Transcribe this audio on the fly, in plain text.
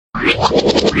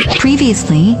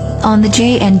Previously on the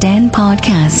Jay and Dan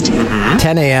podcast.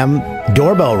 10 a.m.,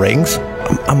 doorbell rings.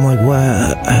 I'm like,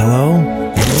 what? Hello?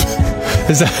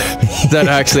 Is that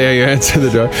actually how you answer the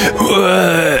door?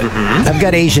 I've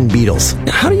got Asian beetles.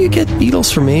 How do you get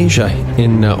beetles from Asia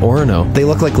in Orono? They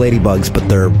look like ladybugs, but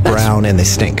they're brown and they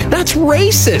stink. That's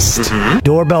racist.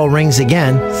 Doorbell rings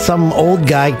again. Some old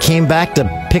guy came back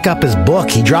to pick up his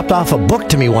book. He dropped off a book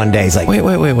to me one day. He's like, Wait.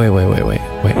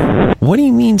 What do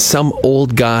you mean some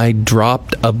old guy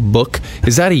dropped a book?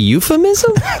 Is that a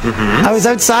euphemism? I was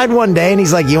outside one day and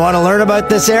he's like, you want to learn about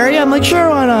this area? I'm like, sure,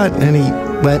 why not? And he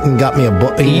went and got me a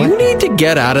book. You need to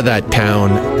get out of that town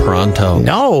pronto.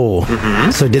 No.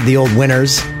 So did the old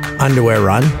winner's underwear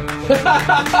run.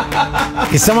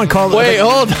 Someone called. Wait,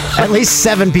 hold on. At least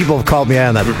 7 people have called me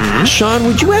on that. Sean,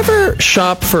 would you ever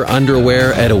shop for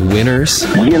underwear at a Winners?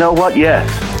 You know what? Yes.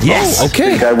 Yes. Oh,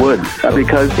 okay. I think I would.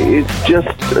 Because it's just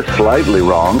slightly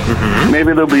wrong.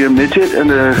 Maybe there'll be a midget and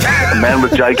a man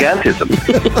with gigantism.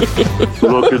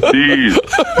 Look at these.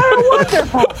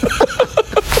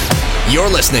 You're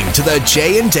listening to the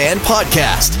Jay and Dan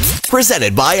podcast,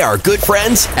 presented by our good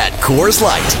friends at Coors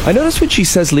Light. I notice when she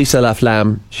says Lisa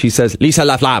LaFlamme, she says Lisa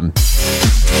LaFlamme.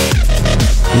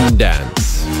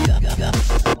 Dance.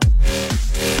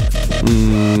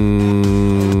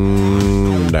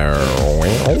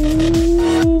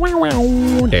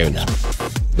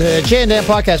 The Jay and Dan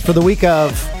podcast for the week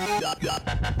of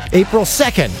April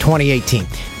 2nd, 2018.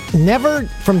 Never,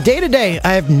 from day to day,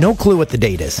 I have no clue what the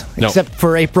date is, except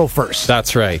for April 1st.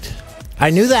 That's right. I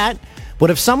knew that, but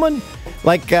if someone,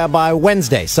 like by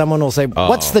Wednesday, someone will say,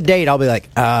 what's the date? I'll be like,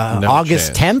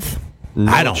 August 10th?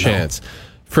 I don't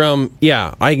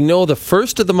know. I know the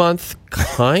first of the month,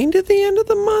 kind of the end of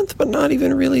the month, but not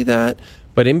even really that.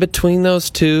 But in between those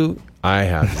two, I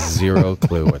have zero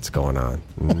clue what's going on.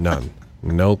 None.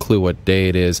 No clue what day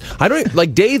it is. I don't,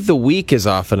 like, day of the week is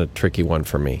often a tricky one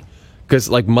for me. Because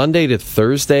like Monday to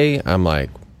Thursday, I'm like,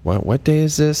 what day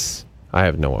is this? I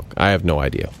have no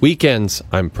idea. Weekends,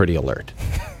 I'm pretty alert.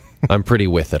 I'm pretty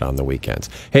with it on the weekends.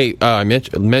 Hey, I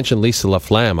mentioned Lisa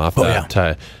LaFlamme off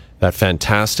that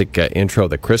fantastic intro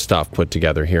that Christoph put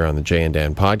together here on the Jay and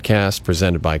Dan podcast,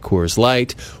 presented by Coors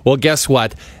Light. Well, guess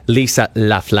what? Lisa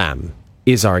LaFlamme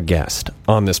is our guest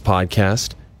on this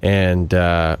podcast. And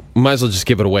might as well just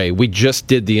give it away. We just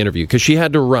did the interview because she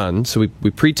had to run, so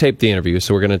we pre-taped the interview,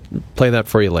 so we're going to play that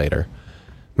for you later.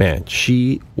 Man,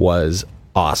 she was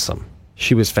awesome.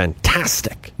 She was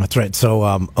fantastic. That's right. So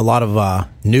a lot of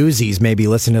Newsies may be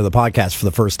listening to the podcast for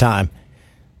the first time.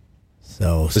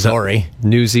 So, sorry.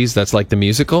 Newsies, that's like the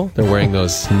musical? They're wearing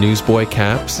those newsboy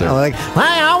caps. They're like, hey,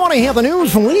 I want to hear the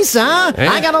news from Lisa. Hey.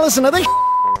 I got to listen to this.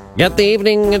 Get the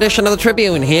evening edition of the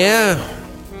Tribune here.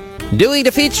 Dewey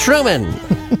defeats Truman.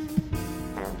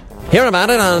 Hear about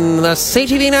it on the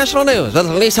CTV National News with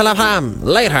Lisa LaFlamme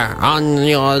later on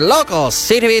your local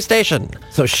CTV station.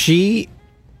 So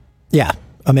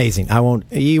amazing.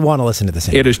 You want to listen to this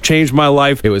interview. It has changed my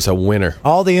life. It was a winner.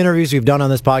 All the interviews we've done on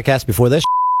this podcast before this.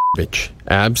 Bitch.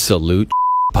 Absolute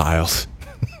piles.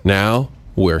 Now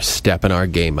we're stepping our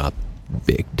game up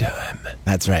big time.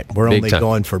 That's right. We're only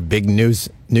going for big news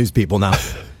people now.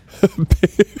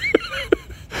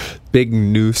 Big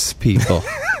noose people.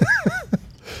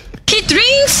 He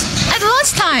drinks at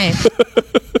lunchtime.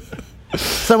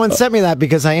 Someone sent me that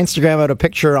because I Instagrammed out a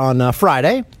picture on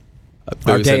Friday,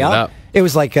 our day up. It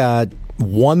was like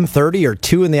 1:30 or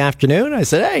 2 in the afternoon. I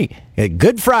said, hey,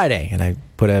 good Friday. And I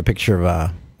put a picture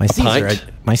of my Caesar.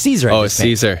 My Caesar. Oh, a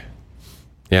Caesar.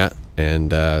 Yeah.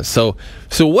 And so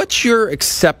what's your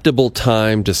acceptable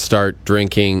time to start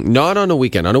drinking? Not on a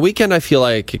weekend. On a weekend, I feel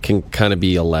like it can kind of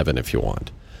be 11 if you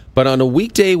want. But on a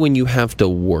weekday when you have to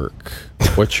work,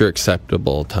 what's your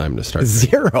acceptable time to start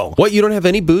drinking? 0. What, you don't have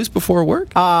any booze before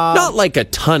work? Not like a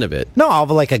ton of it. No, I'll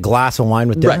have like a glass of wine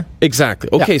with dinner. Right, exactly.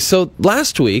 Okay, so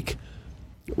last week,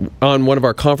 on one of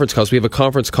our conference calls, we have a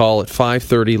conference call at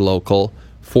 5:30 local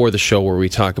for the show where we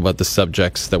talk about the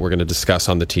subjects that we're going to discuss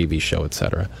on the TV show,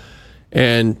 etc.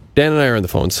 And Dan and I are on the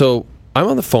phone. So I'm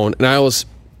on the phone, and I always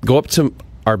go up to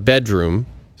our bedroom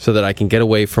so that I can get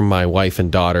away from my wife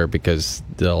and daughter because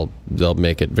they'll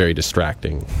make it very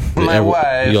distracting. My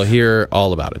wife. You'll hear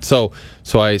all about it. So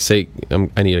I say,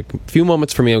 I need a few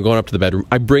moments for me. I'm going up to the bedroom.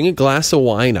 I bring a glass of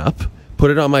wine up,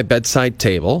 put it on my bedside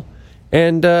table,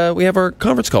 and we have our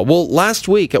conference call. Well, last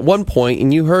week at one point,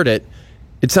 and you heard it,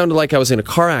 it sounded like I was in a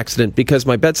car accident because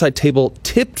my bedside table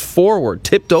tipped over,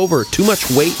 too much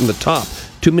weight in the top.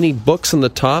 Too many books on the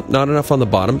top, not enough on the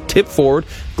bottom. Tipped forward,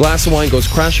 glass of wine goes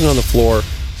crashing on the floor,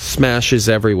 smashes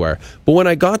everywhere. But when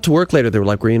I got to work later, they were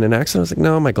like, were you in an accident? I was like,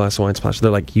 no, my glass of wine splashed.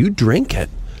 They're like, you drink it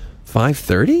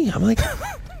 5:30? I'm like,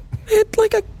 it's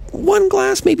like a 1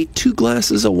 glass, maybe 2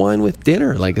 glasses of wine with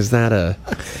dinner. Like, is that a...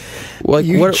 Like,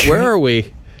 where are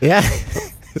we? Yeah.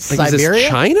 Like, Siberia? is this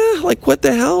China? Like, what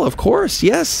the hell? Of course,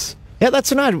 yes. Yeah,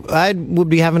 that's what I would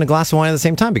be having a glass of wine at the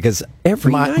same time because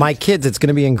my kids, it's going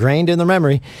to be ingrained in their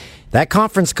memory. That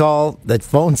conference call, that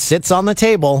phone sits on the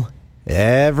table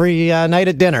every night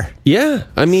at dinner. Yeah,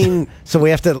 I mean... So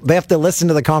they have to listen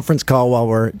to the conference call while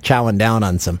we're chowing down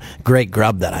on some great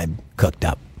grub that I cooked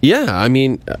up. Yeah, I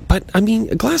mean,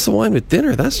 a glass of wine with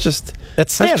dinner, that's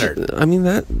standard.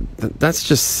 That's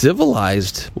just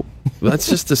civilized. That's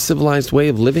just a civilized way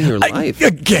of living your life. I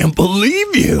can't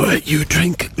believe you. What, you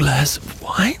drink a glass of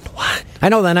wine? What? I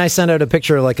know, then I send out a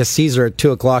picture of like a Caesar at 2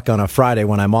 o'clock on a Friday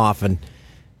when I'm off, and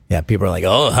yeah, people are like,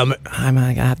 oh,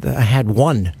 I had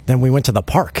one. Then we went to the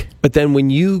park. But then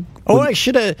I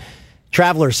should have...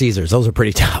 Traveler Caesars, those are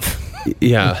pretty tough.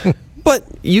 Yeah. But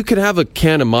you could have a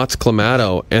can of Mott's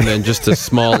Clamato and then just a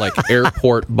small, like,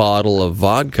 airport bottle of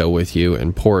vodka with you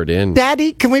and pour it in.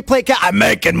 Daddy, can we play... I'm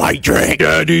making my drink.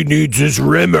 Daddy needs his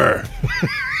rimmer.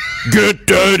 Get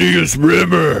Daddy his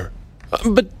rimmer.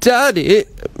 But, Daddy,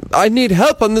 I need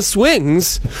help on the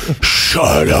swings.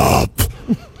 Shut up.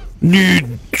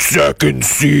 Need second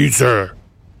Caesar.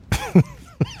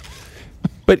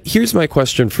 But here's my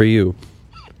question for you.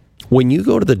 When you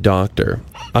go to the doctor,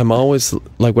 I'm always,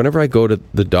 like, whenever I go to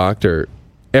the doctor,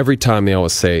 every time they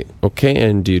always say, okay,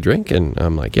 and do you drink? And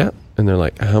I'm like, yeah. And they're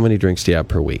like, how many drinks do you have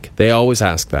per week? They always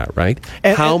ask that, right?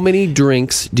 How many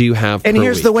drinks do you have per week? And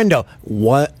here's the window.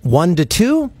 1 to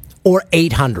 2 or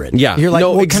 800? Yeah. You're like,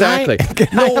 no, well, exactly.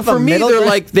 No, for me, they're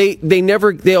like,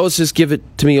 they always just give it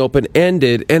to me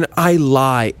open-ended, and I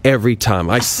lie every time.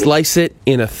 I slice it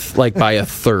in by a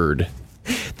third.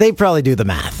 They probably do the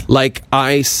math. Like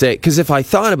I say, because if I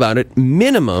thought about it,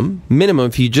 minimum,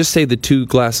 if you just say the 2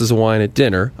 glasses of wine at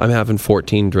dinner, I'm having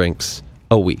 14 drinks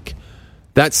a week.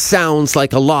 That sounds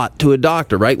like a lot to a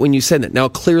doctor, right? When you said that. Now,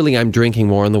 clearly I'm drinking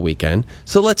more on the weekend,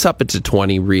 so let's up it to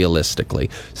 20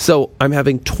 realistically. So I'm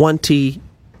having 20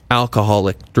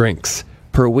 alcoholic drinks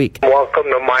per week. Welcome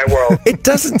to my world. It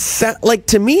doesn't sound like,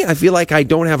 to me, I feel like I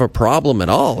don't have a problem at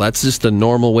all. That's just a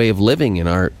normal way of living in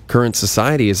our current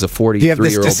society as a 43-year-old man. Do you have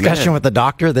this discussion with the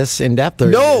doctor, this in-depth?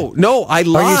 No, I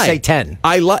lie. Or you say 10?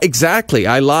 I lie, exactly.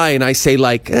 I lie and I say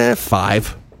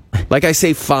 5. Like I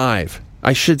say 5.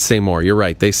 I should say more. You're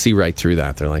right. They see right through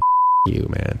that. They're like, you,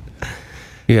 man.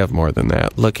 You have more than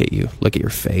that. Look at you. Look at your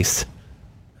face.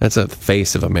 That's a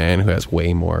face of a man who has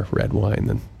way more red wine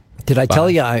than... Did I tell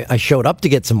you I showed up to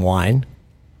get some wine?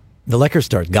 The liquor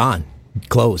store's gone.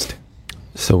 Closed.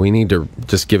 So we need to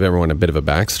just give everyone a bit of a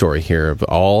backstory here of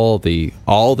all the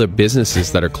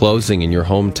businesses that are closing in your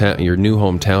hometown, your new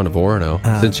hometown of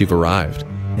Orono, since you've arrived.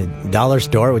 The dollar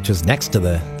store, which was next to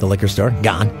the liquor store,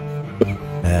 gone.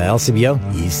 LCBO,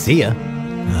 you see ya.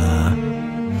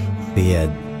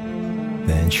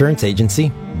 The insurance agency,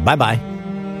 bye-bye.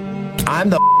 I'm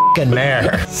the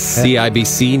mayor.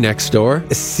 CIBC next door.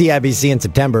 CIBC in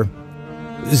September.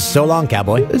 So long,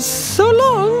 cowboy. So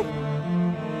long.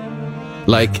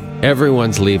 Like,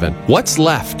 everyone's leaving. What's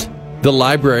left? The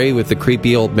library with the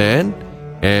creepy old man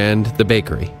and the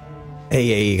bakery.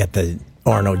 Hey, you got the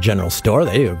Orono General Store.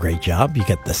 They do a great job. You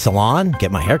got the salon.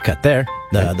 Get my hair cut there.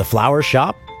 The flower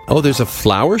shop. Oh, there's a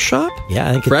flower shop? Yeah.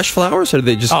 I think fresh flowers, or do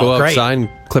they just go outside and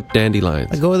clip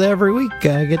dandelions? I go there every week.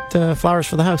 I get flowers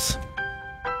for the house.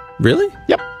 Really?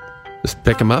 Yep. Just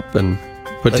pick them up and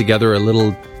put together a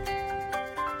little...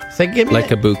 Say, give me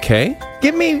a bouquet?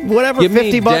 Give me whatever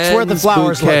 $50 worth of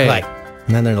flowers look like.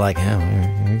 And then they're like, oh,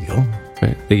 here you go.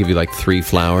 Right. They give you like 3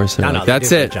 flowers. And No,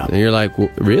 that's it. And you're like,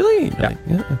 really? Yeah. Like,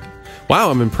 yeah. Okay. Wow,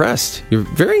 I'm impressed. You're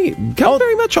very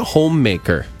much a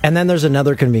homemaker. And then there's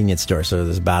another convenience store, so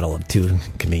there's a battle of 2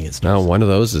 convenience stores. Now one of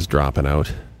those is dropping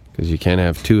out because you can't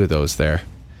have 2 of those there.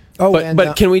 Oh,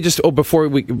 but can we just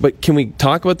can we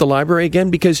talk about the library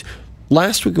again? Because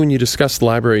last week when you discussed the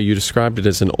library, you described it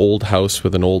as an old house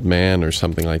with an old man or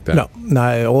something like that.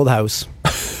 No, old house.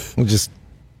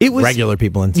 It was regular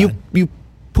people inside. You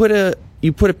put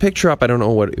a picture up. I don't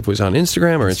know if it was on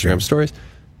Instagram or Instagram stories.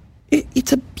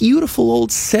 It's a beautiful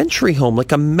old century home,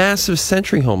 like a massive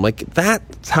century home. Like,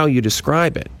 that's how you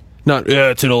describe it. Not,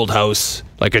 it's an old house,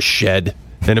 like a shed,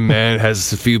 and a man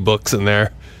has a few books in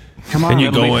there. Come on, and you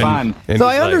it'll go be in. fun. So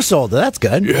I undersold it. That's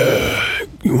good. Yeah,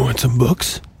 you want some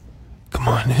books? Come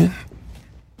on in.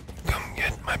 Come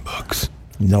get my books.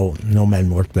 No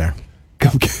men work there.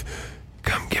 Come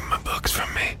get my books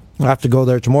from me. I'll have to go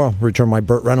there tomorrow. Return my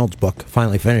Burt Reynolds book.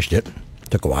 Finally finished it.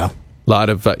 Took a while. A lot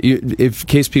of, in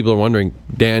case people are wondering,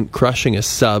 Dan crushing a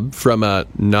sub from a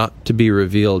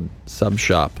not-to-be-revealed sub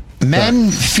shop.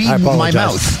 Men feed my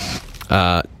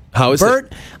mouth. How is Bert,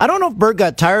 it? I don't know if Bert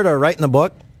got tired of writing the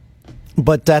book,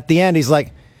 but at the end he's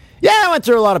like, yeah, I went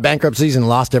through a lot of bankruptcies and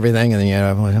lost everything,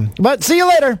 and but see you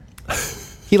later.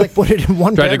 He put it in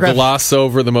one Tried paragraph. to gloss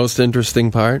over the most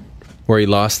interesting part, where he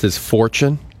lost his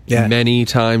fortune many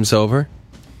times over.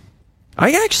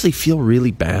 I actually feel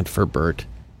really bad for Bert.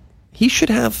 He should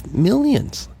have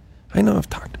millions. I know I've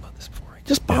talked about this before. It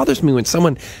just bothers me when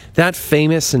someone that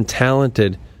famous and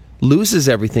talented loses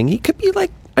everything. He could be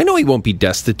like, I know he won't be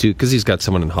destitute because he's got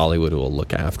someone in Hollywood who will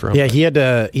look after him. Yeah, he had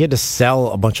to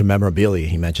sell a bunch of memorabilia,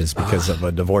 he mentions, because of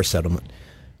a divorce settlement.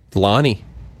 Lonnie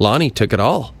took it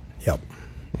all. Yep.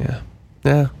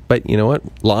 Yeah. But you know what?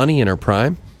 Lonnie in her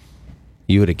prime,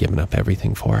 you would have given up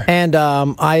everything for her. And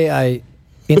I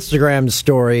Instagram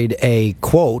storied a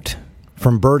quote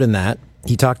from Bert in that.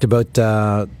 He talked about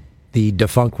the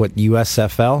defunct,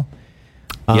 USFL?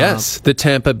 Yes, the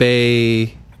Tampa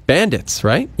Bay Bandits,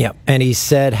 right? Yeah. And he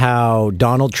said how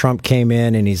Donald Trump came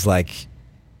in and he's like,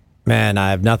 man,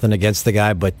 I have nothing against the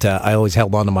guy, but I always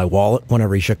held onto my wallet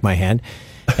whenever he shook my hand.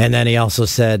 And then he also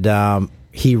said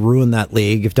he ruined that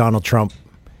league. If Donald Trump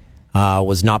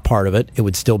was not part of it, it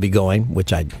would still be going,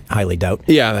 which I highly doubt.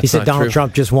 Yeah, that's he said not Donald true.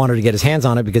 Trump just wanted to get his hands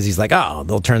on it because he's like, oh,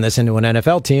 they'll turn this into an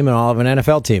NFL team, and I'll have an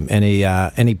NFL team. And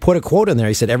he put a quote in there.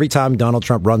 He said, every time Donald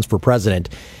Trump runs for president,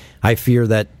 I fear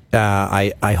that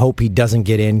I hope he doesn't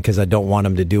get in because I don't want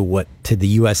him to do to the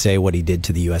USA what he did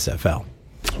to the USFL.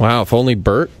 Wow, if only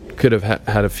Bert could have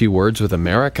had a few words with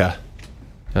America,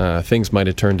 things might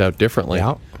have turned out differently.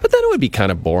 Yeah. But then it would be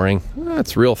kind of boring.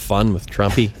 It's real fun with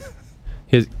Trumpy.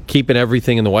 His keeping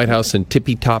everything in the White House in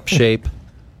tippy-top shape.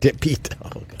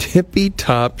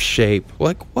 Tippy-top shape.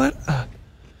 Like, what?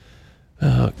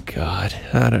 Oh, God.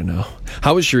 I don't know.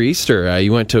 How was your Easter?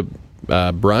 You went to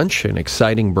brunch, an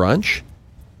exciting brunch?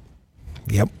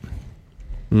 Yep.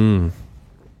 Not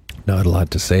a lot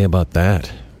to say about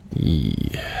that.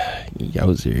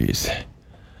 Yowzers.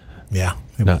 Yeah.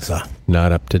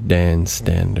 Not up to Dan's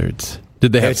standards.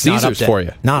 Did they have Caesars for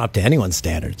you? Not up to anyone's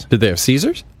standards. Did they have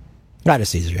Caesars? I had a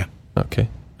Caesar, yeah. Okay.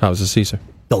 How was a Caesar?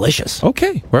 Delicious.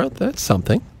 Okay. Well, that's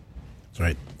something. That's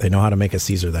right. They know how to make a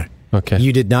Caesar there. Okay.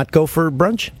 You did not go for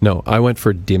brunch? No, I went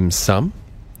for dim sum.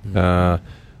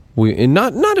 We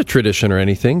not a tradition or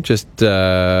anything. Just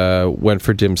went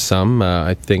for dim sum.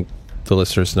 I think the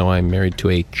listeners know I'm married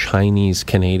to a Chinese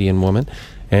Canadian woman,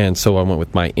 and so I went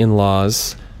with my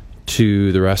in-laws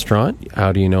to the restaurant.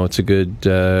 How do you know it's a good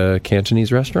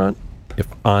Cantonese restaurant? If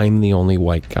I'm the only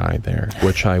white guy there,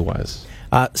 which I was.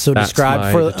 So That's describe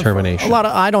my for determination. A lot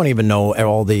of, I don't even know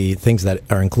all the things that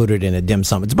are included in a dim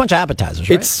sum. It's a bunch of appetizers,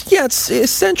 right? It's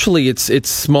essentially it's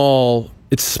small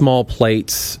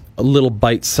plates, a little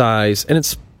bite size, and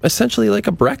it's essentially like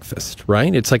a breakfast,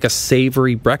 right? It's like a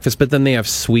savory breakfast, but then they have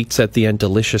sweets at the end,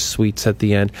 delicious sweets at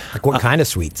the end. Like what kind of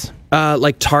sweets?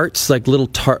 Like tarts, like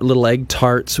little egg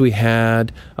tarts we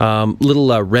had,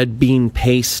 little red bean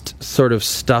paste sort of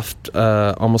stuffed,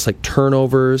 almost like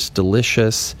turnovers,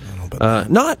 delicious.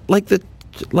 Not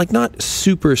not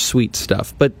super sweet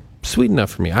stuff, but sweet enough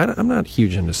for me. I'm not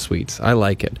huge into sweets. I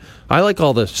like it. I like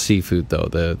all the seafood though,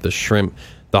 the shrimp,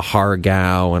 the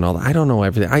hargao and all that. I don't know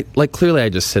everything. Clearly I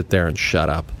just sit there and shut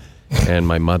up, and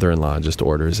my mother-in-law just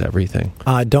orders everything.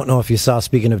 I don't know if you saw,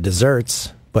 speaking of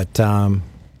desserts, but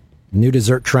new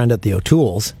dessert trend at the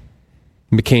O'Toole's.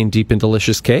 McCain Deep and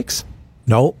Delicious Cakes?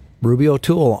 No, Ruby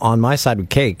O'Toole on my side with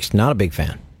cakes. Not a big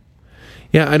fan.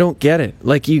 Yeah, I don't get it.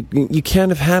 Like, you can't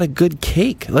have had a good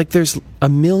cake. Like, there's a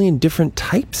million different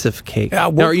types of cake.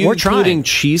 Now, are you including trying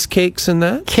cheesecakes in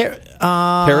that?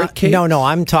 Carrot cake? No,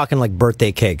 I'm talking like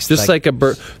birthday cakes. Just like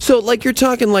a So, like, you're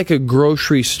talking like a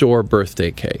grocery store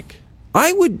birthday cake.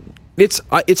 It's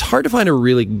hard to find a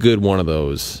really good one of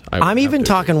those. I'm even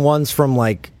talking ones from,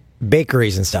 like,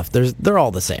 bakeries and stuff. They're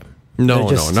all the same. No,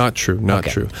 not true. Not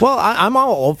true. Well, I'm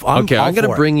all I'm going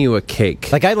to bring you a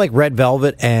cake. Like, I like red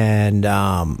velvet and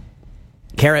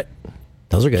carrot.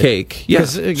 Those are good. Cake. Yeah.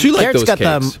 So you like those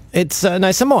cakes. It's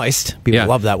nice and moist. People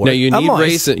love that word. Now, you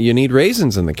need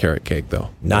raisins in the carrot cake, though.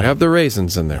 I have the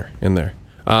raisins in there.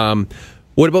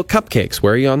 What about cupcakes?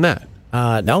 Where are you on that?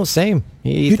 No, same.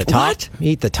 You eat the top. What?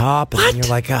 You eat the top, and then you're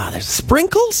like, there's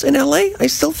sprinkles in L.A.? I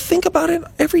still think about it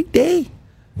every day.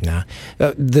 Nah.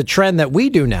 The trend that we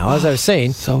do now, as I was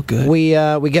saying, so good. We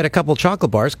get a couple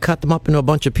chocolate bars, cut them up into a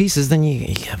bunch of pieces, then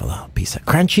you have a little piece of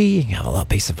crunchy, you have a little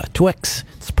piece of a Twix.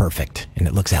 It's perfect, and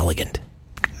it looks elegant.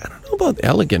 I don't know about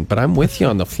elegant, but I'm with you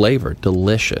on the flavor.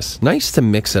 Delicious. Nice to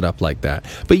mix it up like that.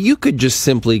 But you could just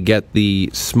simply get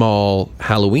the small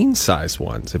Halloween-size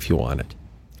ones if you wanted.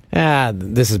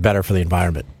 This is better for the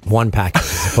environment. One package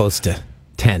as opposed to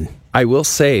 10. I will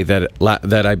say that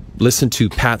I listened to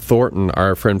Pat Thornton.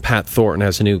 Our friend Pat Thornton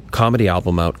has a new comedy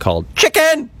album out called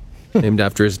Chicken, named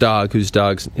after his dog, his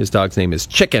dog's name is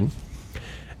Chicken.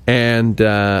 And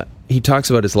he talks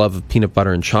about his love of peanut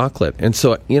butter and chocolate. And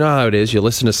so, you know how it is. You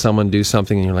listen to someone do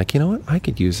something and you're like, you know what? I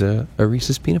could use a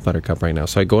Reese's peanut butter cup right now.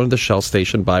 So I go into the Shell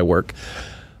station by work.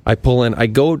 I pull in. I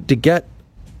go to get...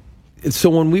 So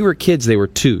when we were kids, they were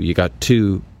 2. You got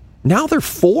 2. Now they're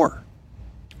 4.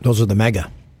 Those are the mega.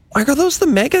 Are those the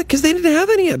mega? Because they didn't have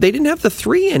any. They didn't have the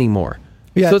 3 anymore.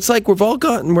 Yeah. So it's like we've all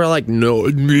gotten. We're like, no,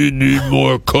 we need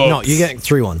more cups. No, you get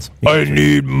 3 ones. I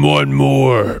need one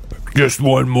more. Just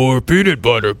one more peanut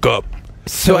butter cup.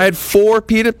 So I had 4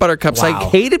 peanut butter cups. Wow. I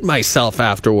hated myself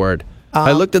afterward.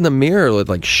 I looked in the mirror with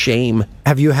like shame.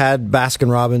 Have you had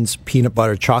Baskin Robbins peanut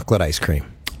butter chocolate ice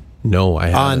cream? No, I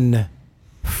haven't.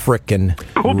 Frickin'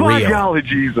 Oh my real. golly,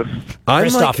 Jesus.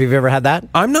 Christoph, have you ever had that?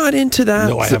 I'm not into that.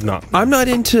 No, I have not. I'm not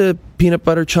into peanut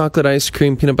butter chocolate ice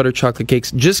cream, peanut butter chocolate cakes.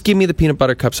 Just give me the peanut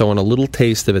butter cups. I want a little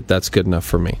taste of it. That's good enough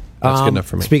for me. That's good enough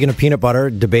for me. Speaking of peanut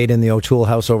butter, debate in the O'Toole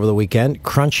house over the weekend.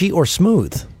 Crunchy or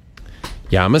smooth?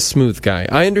 Yeah, I'm a smooth guy.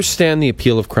 I understand the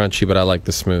appeal of crunchy, but I like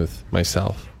the smooth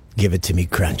myself. Give it to me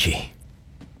crunchy.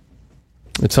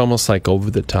 It's almost like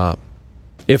over the top.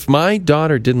 If my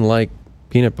daughter didn't like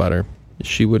peanut butter,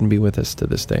 she wouldn't be with us to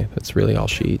this day. That's really all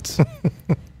she eats.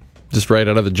 Just right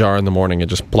out of the jar in the morning and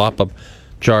just plop a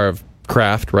jar of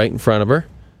Kraft right in front of her.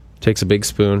 Takes a big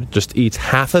spoon, just eats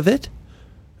half of it.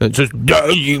 And just,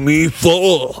 Daddy, me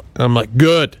full. I'm like,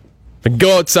 good. Then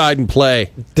go outside and play.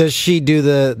 Does she do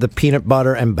the peanut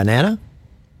butter and banana?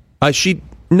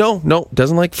 No,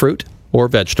 doesn't like fruit or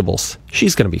vegetables.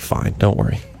 She's going to be fine. Don't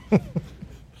worry.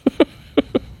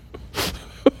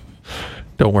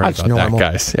 Don't worry about that,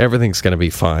 guys. Everything's going to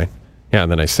be fine. Yeah,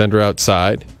 and then I send her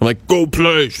outside. I'm like, go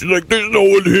play. She's like, there's no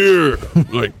one here.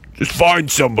 I'm like, just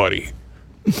find somebody.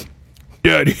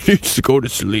 Daddy needs to go to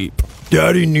sleep.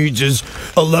 Daddy needs his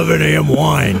 11 a.m.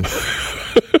 wine.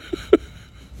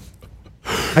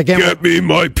 Get me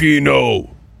my Pinot.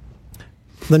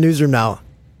 The newsroom now.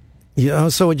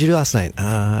 So what'd you do last night?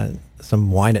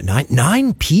 Some wine at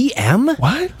 9 p.m.?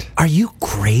 What? Are you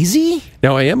crazy?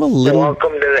 Now, I am a little...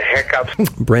 Welcome to the hiccups.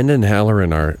 Brendan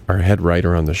Halloran, our head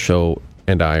writer on the show,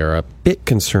 and I are a bit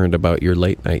concerned about your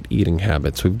late-night eating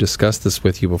habits. We've discussed this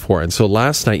with you before. And so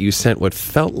last night you sent what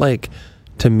felt like,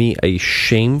 to me, a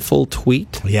shameful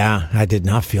tweet. Yeah, I did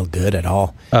not feel good at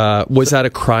all. Was that a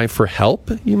cry for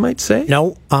help, you might say?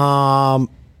 No.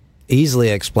 Easily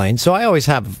explained. So I always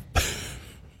have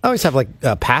like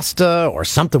pasta or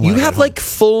something. You have like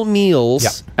full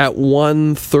meals at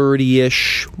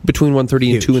 1:30-ish, between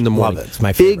 1:30 and 2 in the morning. Love it. It's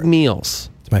my favorite. Big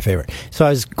meals. It's my favorite. So I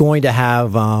was going to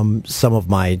have some of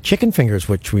my chicken fingers,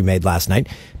 which we made last night.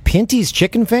 Pinty's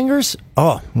chicken fingers.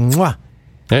 Oh, mwah.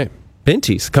 Hey,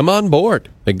 Pinty's, come on board.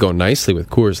 They go nicely with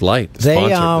Coors Light, the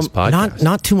sponsor of this podcast.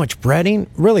 Not too much breading.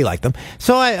 Really like them.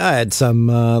 So I had some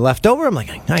left over. I'm like,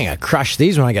 I gotta crush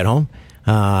these when I get home.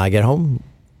 I get home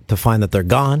to find that they're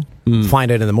gone.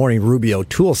 Find it in the morning. Ruby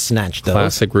O'Toole snatched those.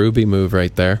 Classic Ruby move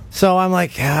right there. So I'm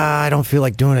like, I don't feel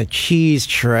like doing a cheese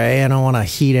tray. I don't want to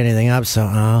heat anything up. So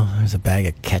there's a bag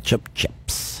of ketchup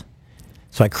chips.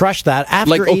 So I crushed that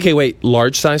after. Wait,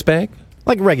 large size bag?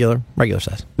 Like regular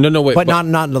size. No, wait. But not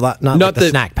like the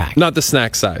snack pack. Not the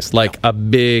snack size. Like a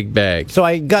big bag. So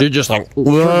I got. You're just like,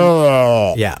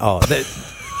 whoa. Yeah.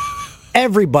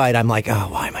 Every bite, I'm like,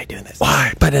 why am I doing this?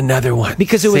 Why? But another one.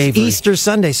 Because it was Easter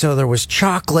Sunday, so there was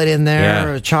chocolate in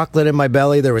there, chocolate in my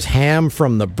belly. There was ham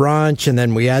from the brunch, and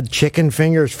then we had chicken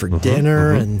fingers for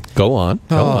dinner. And Go on.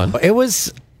 It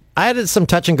was. I had some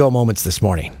touch and go moments this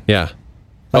morning. Yeah.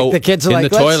 Like the kids are in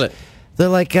like, the toilet. They're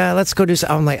like, let's go do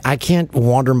something. I'm like, I can't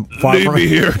wander far Leave from me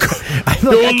here.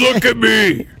 Don't look at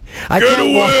me. I Get can't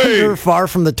away. wander far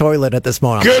from the toilet at this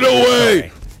moment. Get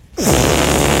away.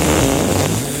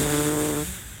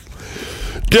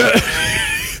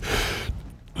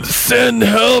 Send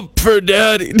help for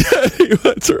Daddy. Daddy,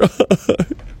 what's wrong?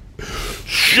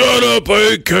 Shut up,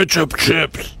 I ate ketchup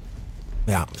chips.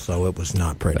 Yeah, so it was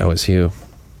not pretty. That was you.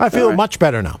 I feel much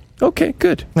better now. Okay,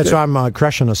 good. That's why I'm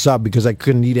crushing a sub, because I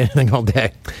couldn't eat anything all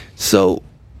day. So,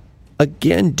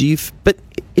 again, but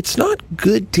it's not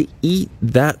good to eat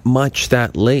that much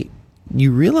that late.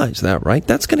 You realize that, right?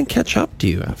 That's going to catch up to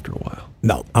you after a while.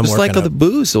 No, I'm just like the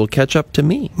booze, it'll catch up to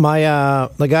me. My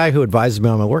the guy who advises me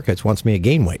on my workouts wants me to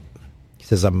gain weight. He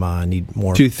says I need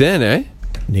more. Too thin, eh?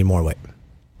 Need more weight.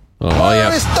 Oh,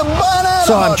 yeah.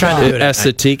 So I'm trying to do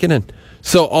it.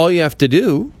 So all you have to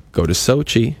do, go to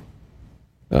Sochi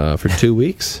for 2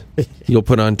 weeks. You'll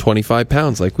put on 25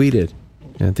 pounds like we did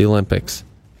at the Olympics.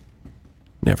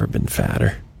 Never been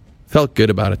fatter. Felt good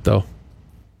about it, though.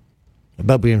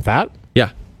 About being fat?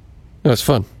 Yeah. It was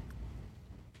fun.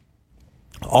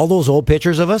 All those old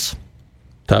pictures of us?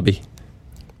 Tubby.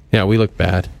 Yeah, we look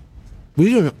bad.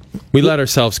 We let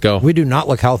ourselves go. We do not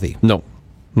look healthy. No.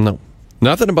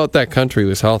 Nothing about that country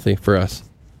was healthy for us.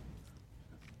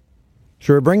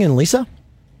 Should we bring in Lisa?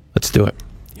 Let's do it.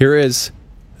 Here is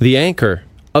the anchor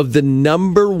of the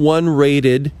number 1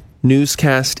 rated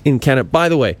newscast in Canada. By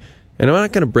the way, and I'm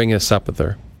not going to bring this up with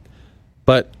her,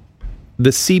 but the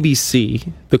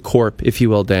CBC, the Corp, if you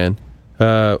will, Dan,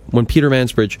 when Peter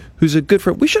Mansbridge, who's a good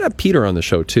friend, we should have Peter on the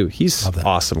show too. He's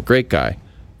awesome, great guy,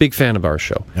 big fan of our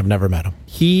show. I've never met him.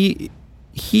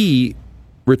 He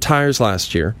retires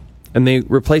last year, and they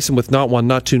replace him with not 1,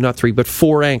 not 2, not 3, but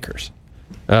 4 anchors.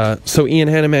 So Ian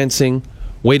Hannamansing,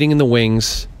 waiting in the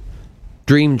wings,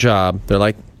 dream job. They're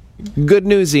like, good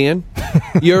news, Ian.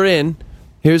 You're in.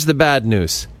 Here's the bad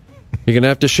news. You're going to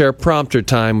have to share prompter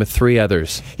time with 3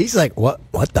 others. He's like, what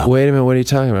the? Wait a minute, what are you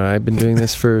talking about? I've been doing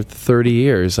this for 30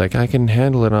 years. Like, I can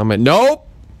handle it on my... Nope!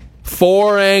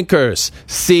 4 anchors.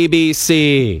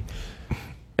 CBC.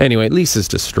 Anyway, Lisa's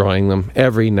destroying them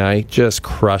every night, just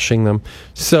crushing them.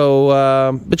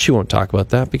 So, but she won't talk about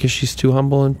that because she's too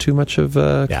humble and too much of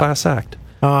a class act.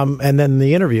 And then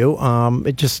the interview,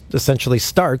 it just essentially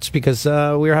starts because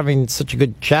we were having such a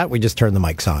good chat, we just turned the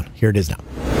mics on. Here it is now.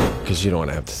 Because you don't want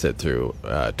to have to sit through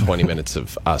 20 minutes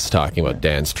of us talking about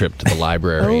Dan's trip to the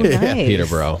library in nice.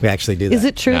 Peterborough. We actually do that. Is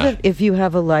it true that if you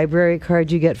have a library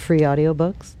card, you get free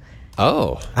audiobooks?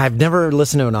 Oh. I've never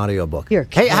listened to an audiobook. You're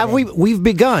Hey, kidding. we've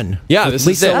begun. Yeah, with this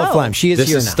Lisa is it. LaFlamme. She is This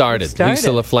here has now. started. Lisa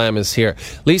LaFlamme is here.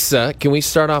 Lisa, can we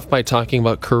start off by talking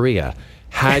about Korea?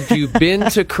 Had you been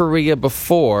to Korea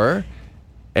before?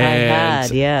 And I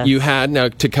had, yes. You had, now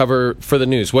to cover for the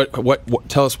news. What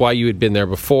tell us why you had been there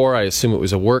before. I assume it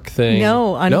was a work thing.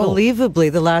 No, unbelievably,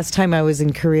 the last time I was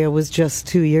in Korea was just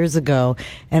 2 years ago,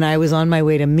 and I was on my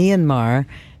way to Myanmar,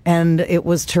 and it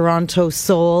was Toronto,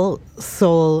 Seoul,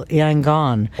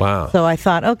 Yangon. Wow. So I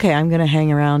thought, okay, I'm going to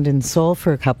hang around in Seoul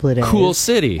for a couple of days. Cool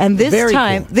city. And this Very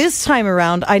time, cool. this time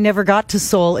around, I never got to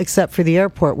Seoul except for the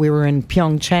airport. We were in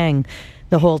Pyeongchang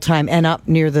the whole time, and up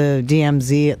near the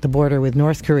DMZ at the border with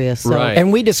North Korea. So Right.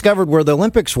 And we discovered where the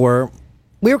Olympics were.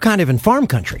 We were kind of in farm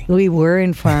country. we were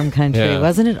in farm country. Yeah.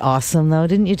 Wasn't it awesome, though?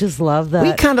 Didn't you just love that?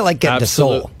 We kind of like getting to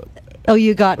Absolute- Seoul. Oh,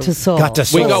 you got to Seoul. Got to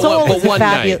Seoul. We got Seoul one- is but one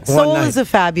night. Seoul One is a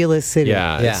fabulous city.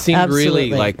 Yeah, Yeah. it seemed really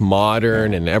Absolutely. like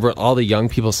modern, and all the young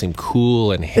people seemed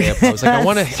cool and hip. I was like, I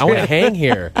want to hang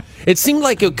here. It seemed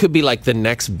like it could be like the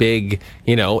next big,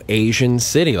 Asian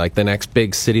city, like the next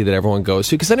big city that everyone goes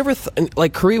to. Because I never,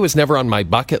 like Korea was never on my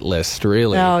bucket list,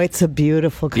 really. No, it's a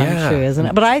beautiful country, Yeah. isn't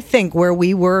it? But I think where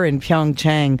we were in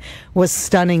Pyeongchang was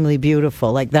stunningly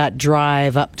beautiful, like that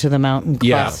drive up to the mountain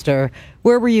Yeah. cluster.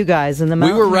 Where were you guys in the We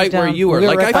mountains? were right where down- you were. We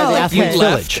were Like right I by felt the like you Athletic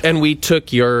left, Village. and we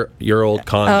took your old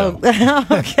condo. Oh,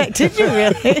 okay. Did you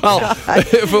really? Well, God.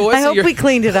 if it wasn't I hope your- we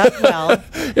cleaned it up well.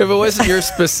 If it wasn't your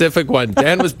specific one,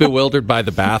 Dan was bewildered by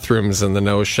the bathrooms and the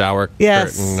no shower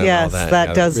Yes, curtain and yes, all that. that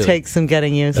Yeah, does really- take some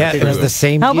getting used Yeah, to. it was the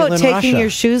same How deal about in taking Russia. your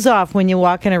shoes off when you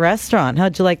walk in a restaurant?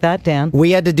 How'd you like that, Dan? We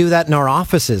had to do that in our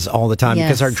offices all the time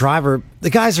because Yes. our driver,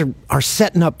 the guys are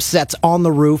setting up sets on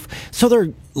the roof. So they're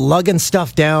lugging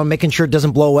stuff down, making sure it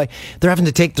doesn't blow away. They're having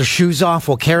to take their shoes off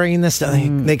while carrying this stuff.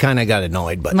 They kind of got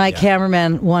annoyed. But My yeah.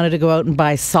 cameraman wanted to go out and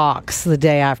buy socks the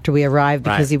day after we arrived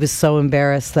because Right. he was so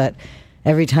embarrassed that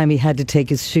every time he had to take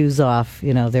his shoes off,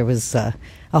 there was a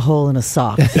hole in a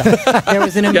sock. There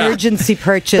was an emergency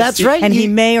purchase. That's right. And he You-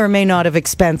 may or may not have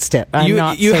expensed it. I'm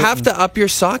not You certain. have to up your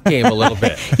sock game a little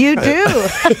bit. You do.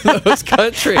 Those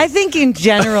countries. I think in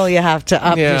general you have to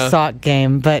up Yeah. your sock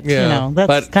game, but Yeah. that's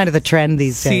But kind of the trend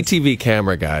these days. CTV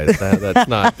camera guys, that's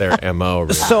not their MO.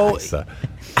 Really. So-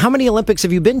 How many Olympics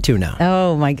have you been to now?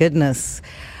 Oh, my goodness.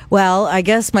 Well, I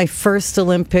guess my first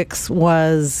Olympics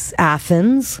was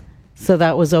Athens. So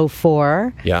that was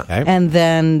 2004. Yeah. Okay. And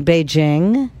then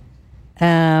Beijing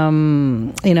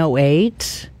in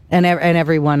 2008. And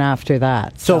every one after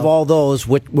that. So of all those,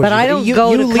 But I don't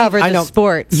go to cover the I know,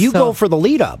 sports, You so- go for the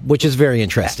lead up, which is very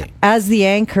interesting. As the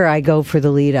anchor, I go for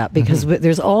the lead up because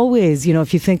there's always,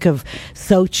 if you think of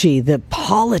Sochi, the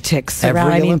politics Every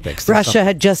around. Olympics, there's Russia something.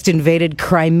 had just invaded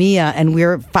Crimea, and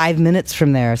we're 5 minutes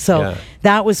from there. So Yeah.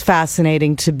 that was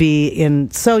fascinating to be in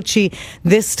Sochi.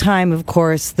 This time, of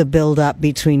course, the build up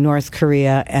between North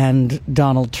Korea and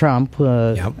Donald Trump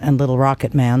Yep. and Little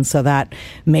Rocket Man. So that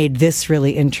made this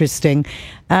really interesting.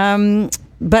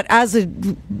 But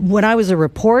when I was a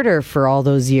reporter for all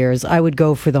those years, I would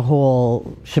go for the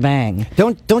whole shebang.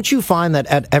 Don't you find that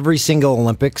at every single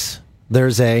Olympics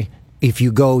there's a if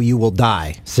you go, you will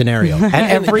die scenario.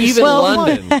 And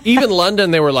even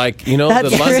London, they were like, the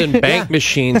London bank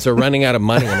machines are running out of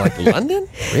money. I'm like, London?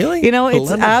 Really?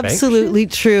 It's absolutely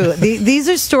true. These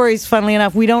are stories, funnily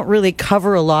enough, we don't really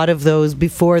cover a lot of those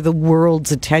before the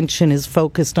world's attention is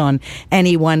focused on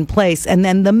any one place. And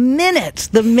then the minute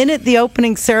the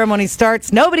opening ceremony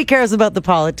starts, nobody cares about the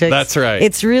politics. That's right.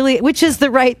 It's really, which is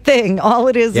the right thing. All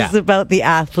it is about the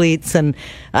athletes. And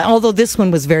although this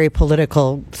one was very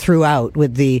political throughout,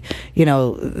 with the,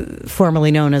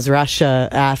 formerly known as Russia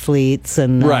athletes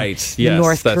and the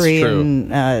North Korean.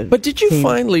 But did you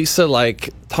find, Lisa, like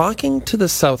talking to the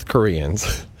South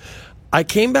Koreans, I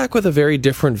came back with a very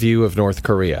different view of North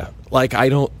Korea. Like, I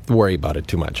don't worry about it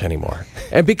too much anymore.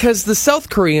 And because the South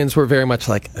Koreans were very much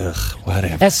like, ugh,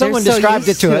 whatever. As someone described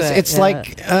it to us, it's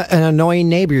like an annoying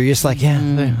neighbor. You're just like,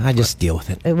 I just deal with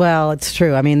it. Well, it's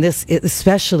true. I mean,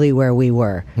 especially where we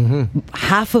were,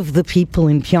 half of the people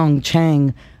in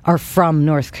Pyeongchang are from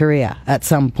North Korea at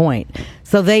some point.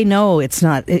 So they know it's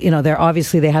not, they're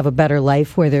obviously they have a better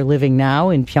life where they're living now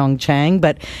in Pyeongchang,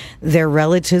 but their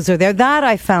relatives are there. That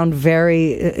I found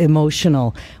very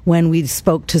emotional when we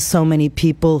spoke to so many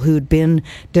people who'd been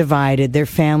divided, their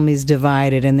families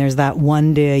divided, and there's that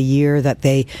one day a year that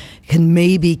they can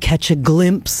maybe catch a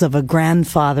glimpse of a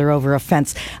grandfather over a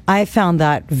fence. I found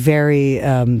that very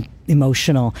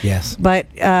emotional. Yes. But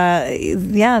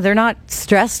they're not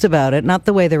stressed about it, not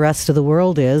the way the rest of the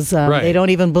world is. Right. They don't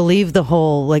even believe the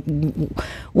whole, like,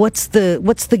 what's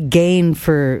the gain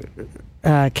for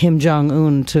Kim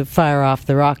Jong-un to fire off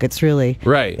the rockets, really?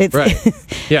 Right.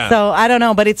 Yeah. So I don't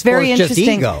know, but it's very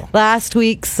interesting. Just ego. Last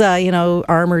week's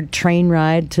armored train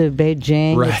ride to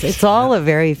Beijing. Right. It's all a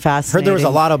very fascinating. Heard there was a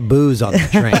lot of booze on the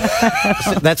train.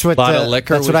 That's what a lot of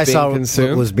liquor that's what I saw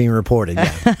consumed. was being reported.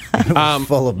 Yeah. It was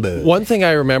full of booze. One thing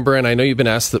I remember, and I know you've been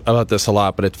asked about this a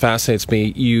lot, but it fascinates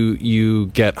me. You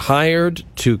get hired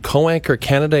to co-anchor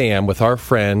Canada AM with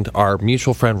our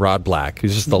mutual friend Rod Black,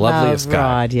 who's just the loveliest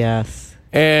guy. Rod, yes.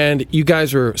 And you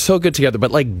guys were so good together,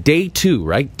 but like day 2,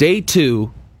 right? Day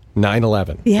 2,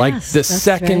 9/11. Yes, like the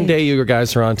second right. day you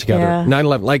guys are on together,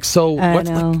 9/11. Like, so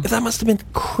that must have been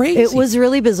crazy. It was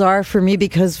really bizarre for me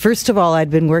because, first of all, I'd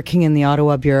been working in the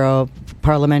Ottawa Bureau,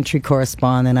 parliamentary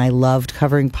correspondent. I loved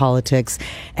covering politics,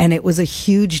 and it was a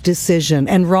huge decision.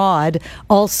 And Rod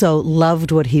also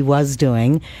loved what he was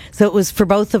doing. So it was, for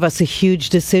both of us, a huge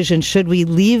decision. Should we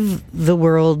leave the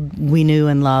world we knew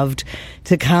and loved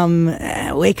to come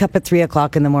wake up at 3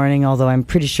 o'clock in the morning, although I'm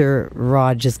pretty sure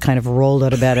Rod just kind of rolled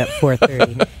out of bed at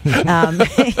 4:30.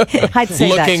 I'd say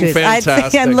looking that too. fantastic.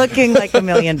 I'd say, and looking like $1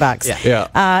 million.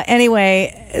 Yeah.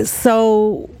 Anyway,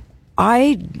 so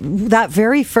that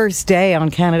very first day on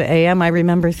Canada AM, I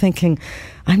remember thinking,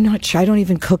 I'm not sure. I don't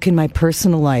even cook in my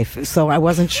personal life, so I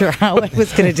wasn't sure how I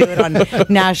was going to do it on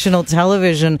national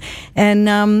television. And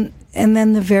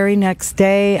then the very next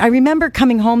day, I remember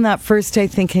coming home that first day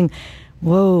thinking,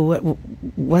 whoa,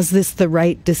 was this the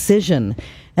right decision?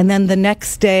 And then the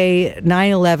next day,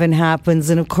 9/11 happens,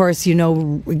 and of course, you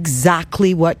know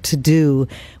exactly what to do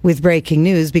with breaking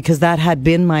news because that had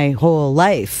been my whole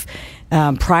life.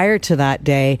 Prior to that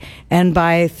day, and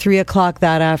by 3 o'clock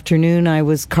that afternoon, I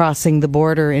was crossing the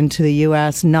border into the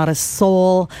U.S. Not a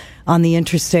soul on the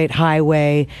interstate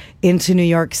highway into New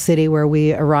York City, where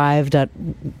we arrived at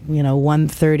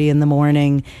 1:30 in the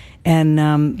morning, and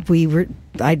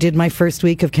I did my first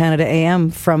week of Canada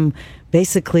AM from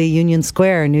basically Union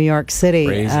Square, New York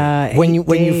City. When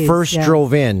you first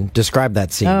drove in, describe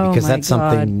that scene because that's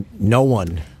something no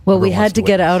one. Well, we had to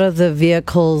get out of the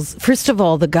vehicles. First of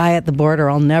all, the guy at the border,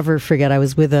 I'll never forget, I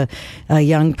was with a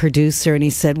young producer, and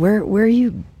he said, where are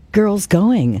you girls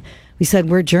going? We said,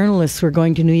 we're journalists, we're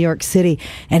going to New York City.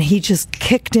 And he just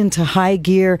kicked into high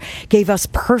gear, gave us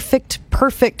perfect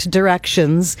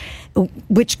directions,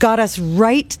 which got us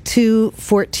right to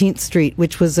 14th Street,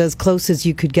 which was as close as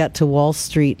you could get to Wall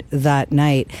Street that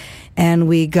night. And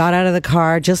we got out of the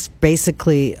car, just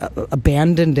basically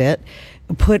abandoned it,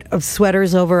 put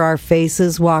sweaters over our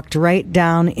faces, walked right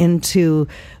down into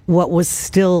what was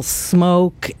still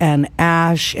smoke and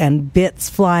ash and bits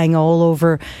flying all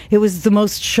over. It was the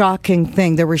most shocking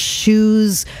thing. There were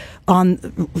shoes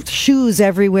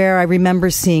everywhere. I remember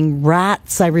seeing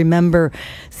rats. I remember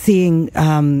seeing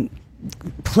how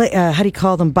do you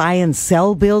call them, buy and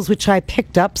sell bills, which I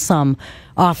picked up some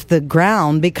off the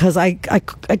ground because I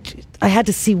had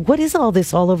to see what is all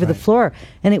this all over the floor,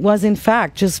 and it was in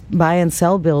fact just buy and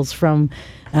sell bills from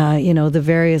the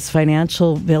various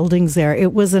financial buildings there.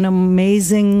 It was an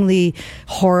amazingly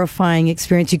horrifying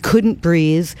experience. You couldn't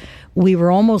breathe. We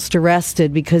were almost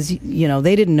arrested because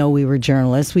they didn't know we were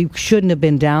journalists. We shouldn't have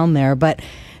been down there, but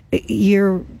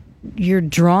you're you're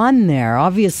drawn there.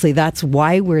 Obviously, that's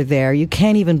why we're there. You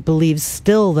can't even believe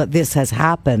still that this has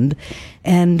happened.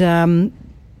 And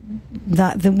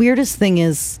the weirdest thing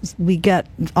is we get,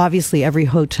 obviously, every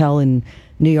hotel in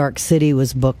New York City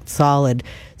was booked solid.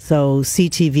 So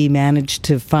CTV managed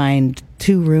to find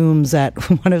 2 rooms at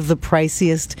one of the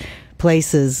priciest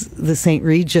places, the St.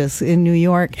 Regis in New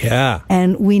York. Yeah.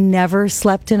 And we never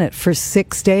slept in it for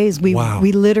 6 days. We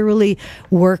literally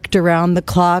worked around the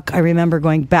clock. I remember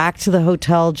going back to the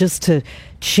hotel just to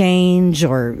change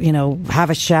or, have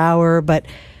a shower, but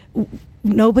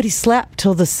nobody slept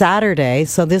till the Saturday.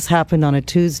 So this happened on a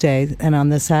Tuesday, and on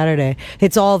the Saturday,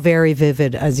 it's all very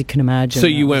vivid, as you can imagine. So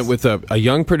you went with a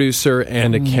young producer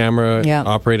and a camera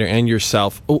operator and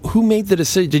yourself. Who made the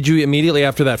decision? Did you immediately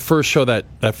after that first show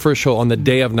on the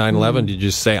day of 9/11, did you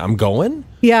just say, I'm going?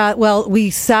 Yeah, well, we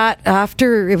sat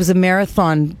after, it was a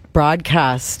marathon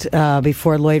broadcast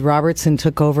before Lloyd Robertson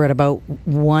took over at about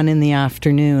 1 in the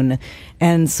afternoon.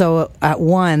 And so at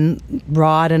 1,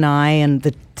 Rod and I and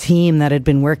the team that had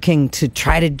been working to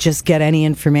try to just get any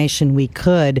information we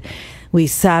could, we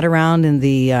sat around in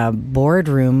the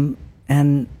boardroom,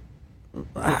 and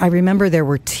I remember there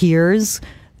were tears.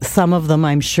 Some of them,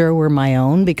 I'm sure, were my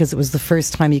own, because it was the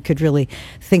first time you could really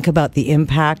think about the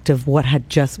impact of what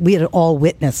we had all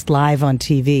witnessed live on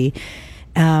TV.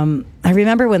 I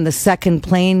remember when the second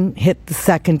plane hit the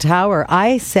second tower,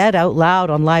 I said out loud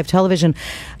on live television,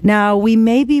 now we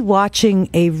may be watching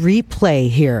a replay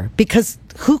here, because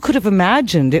who could have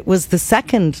imagined it was the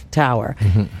second tower?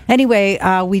 Mm-hmm. Anyway,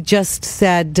 we just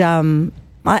said,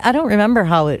 I don't remember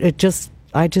how I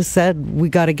just said, we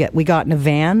got in a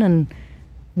van and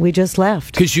we just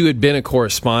left. Because you had been a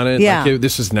correspondent. Yeah. Like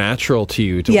this was natural to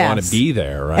you to want to be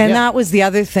there, right? And that was the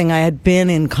other thing. I had been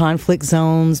in conflict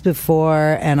zones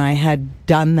before, and I had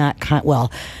done that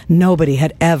nobody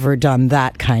had ever done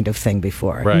that kind of thing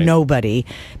before. Right. Nobody,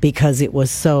 because it was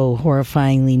so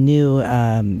horrifyingly new,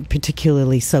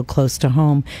 particularly so close to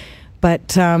home.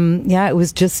 But, it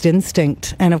was just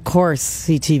instinct. And, of course,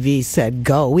 CTV said,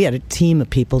 go. We had a team of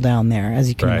people down there, as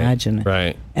you can imagine.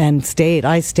 Right. And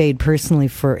I stayed personally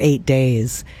for 8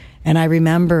 days. And I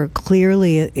remember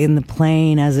clearly in the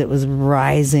plane as it was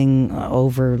rising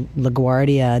over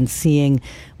LaGuardia and seeing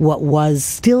what was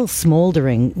still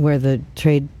smoldering where the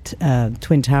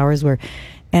Twin Towers were.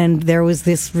 And there was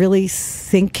this really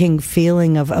sinking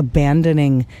feeling of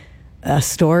abandoning a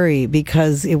story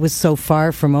because it was so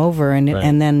far from over.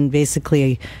 And then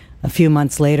basically a few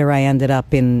months later, I ended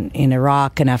up in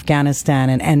Iraq and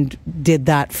Afghanistan and did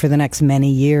that for the next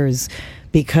many years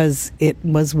because it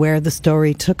was where the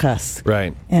story took us.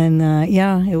 Right. And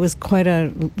it was quite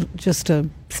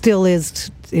still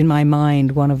is in my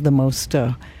mind, one of the most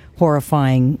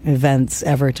horrifying events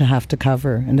ever to have to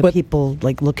cover. And people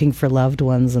like looking for loved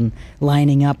ones and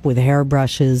lining up with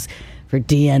hairbrushes for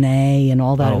DNA and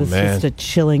all that. It was just a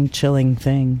chilling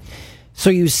thing. So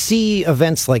you see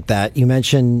events like that. You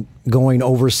mentioned going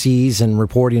overseas and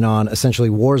reporting on essentially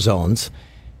war zones.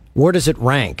 Where does it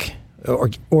rank?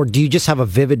 Or do you just have a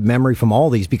vivid memory from all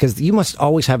these? Because you must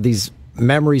always have these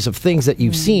memories of things that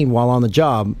you've seen while on the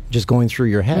job just going through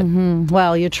your head. Mm-hmm.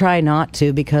 Well, you try not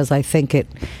to, because I think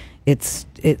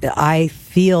I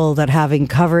feel that having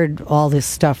covered all this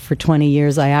stuff for 20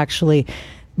 years, I actually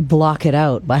block it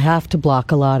out. I have to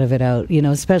block a lot of it out,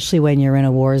 especially when you're in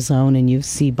a war zone and you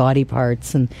see body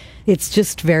parts, and it's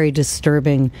just very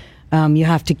disturbing. You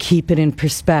have to keep it in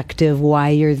perspective, why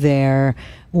you're there,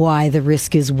 why the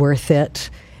risk is worth it.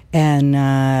 And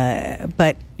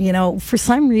but for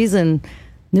some reason,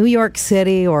 New York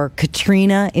City or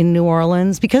Katrina in New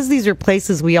Orleans, because these are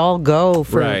places we all go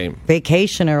for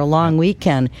vacation or a long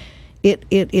weekend, it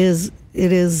is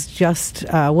just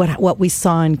what we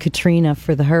saw in Katrina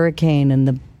for the hurricane and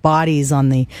the bodies on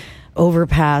the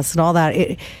overpass and all that.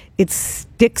 It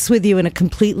sticks with you in a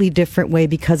completely different way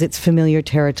because it's familiar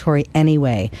territory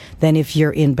anyway than if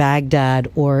you're in Baghdad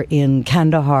or in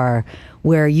Kandahar,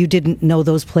 where you didn't know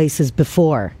those places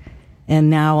before.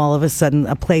 And now all of a sudden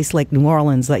a place like New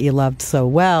Orleans that you loved so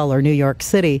well, or New York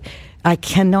City, I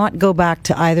cannot go back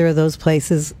to either of those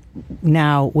places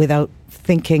now without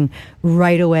thinking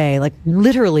right away, like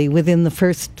literally within the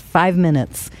first 5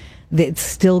 minutes, it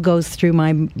still goes through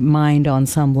my mind on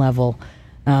some level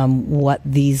what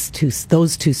those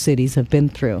two cities have been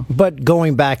through. But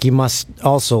going back, you must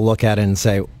also look at it and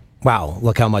say, wow,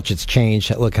 look how much it's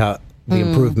changed. Look how the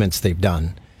improvements they've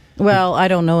done. Well, I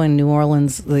don't know in New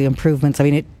Orleans, the improvements. I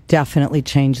mean, definitely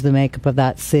changed the makeup of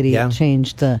that city. Yeah. It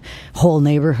changed the whole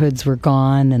neighborhoods were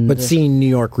gone. But seeing New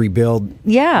York rebuild,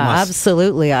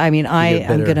 absolutely. I mean,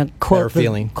 I'm going to quote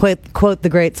the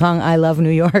great song "I Love New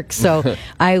York." So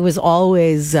I was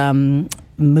always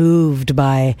moved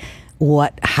by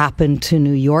what happened to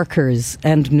New Yorkers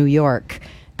and New York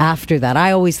after that.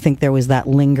 I always think there was that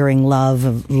lingering love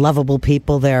of lovable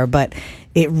people there, but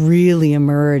it really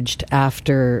emerged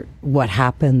after what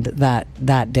happened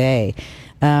that day.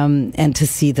 And to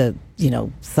see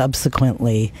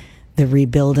subsequently the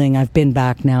rebuilding. I've been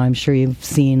back now. I'm sure you've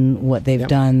seen what they've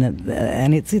done,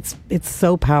 and it's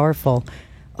so powerful,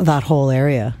 that whole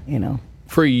area.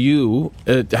 For you,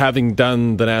 having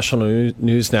done the national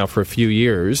news now for a few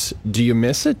years, do you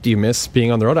miss it? Do you miss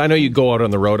being on the road? I know you go out on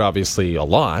the road obviously a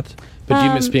lot, but do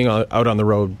you miss being out on the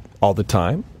road all the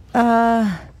time?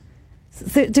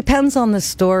 It depends on the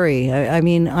story. I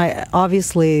mean, I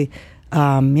obviously.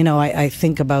 I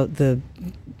think about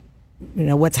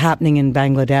what's happening in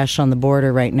Bangladesh on the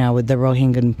border right now with the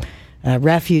Rohingya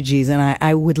refugees, and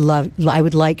I would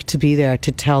like to be there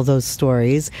to tell those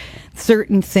stories.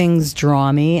 Certain things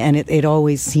draw me, and it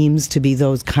always seems to be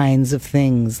those kinds of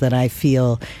things that I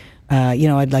feel.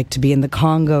 I'd like to be in the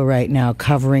Congo right now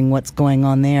covering what's going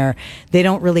on there. They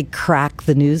don't really crack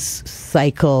the news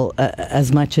cycle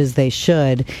as much as they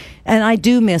should. And I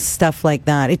do miss stuff like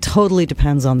that. It totally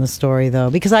depends on the story, though,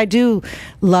 because I do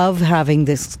love having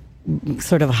this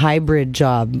sort of hybrid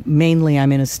job. Mainly,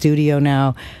 I'm in a studio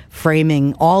now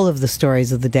framing all of the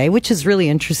stories of the day, which is really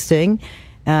interesting.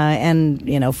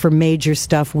 And for major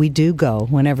stuff, we do go.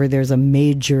 Whenever there's a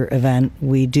major event,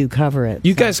 we do cover it.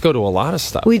 You guys go to a lot of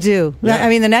stuff. We do. Yeah. I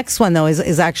mean, the next one, though,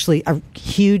 is actually a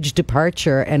huge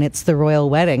departure, and it's the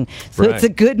royal wedding. So It's a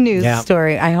good news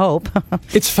story, I hope.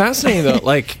 It's fascinating, though,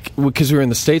 because we were in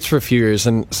the States for a few years,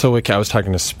 and so I was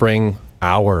talking to Spring,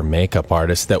 our makeup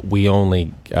artist, that we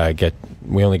only get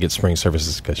Spring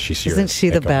services because she's here. Isn't she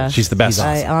the best? She's the best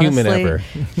human ever.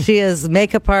 She is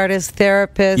makeup artist,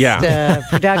 therapist,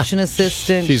 production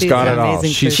assistant. She's got it all.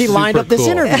 She lined up this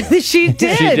interview. She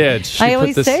did. She did. I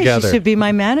always say together. She should be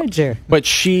my manager. But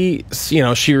she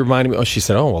reminded me. She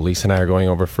said, "Oh, well, Lisa and I are going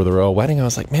over for the royal wedding." I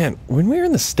was like, "Man, when we were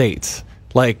in the States,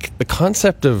 like the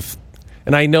concept of."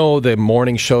 And I know the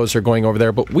morning shows are going over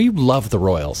there, but we love the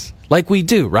royals. Like we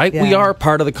do, right? Yeah. We are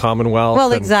part of the Commonwealth.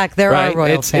 Well, exactly. They're our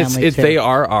royal family, too. They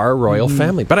are our royal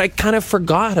family. But I kind of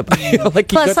forgot about it.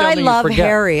 Plus, I love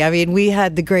Harry. I mean, we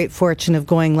had the great fortune of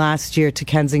going last year to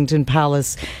Kensington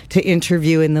Palace to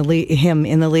interview him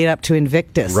in the lead up to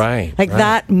Invictus. Right.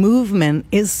 That movement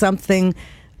is something...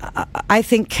 I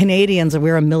think Canadians,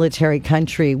 we're a military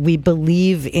country. We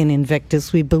believe in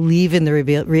Invictus. We believe in the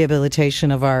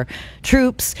rehabilitation of our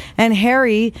troops. And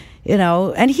Harry,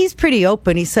 and he's pretty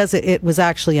open. He says it was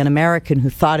actually an American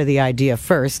who thought of the idea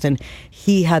first, and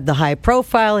he had the high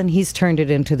profile, and he's turned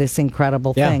it into this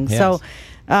incredible thing. Yes. So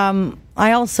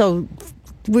I also...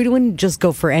 We wouldn't just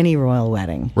go for any royal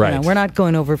wedding. Right. We're not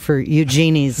going over for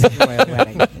Eugenie's royal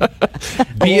wedding.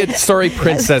 Be it, sorry,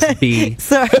 Princess B.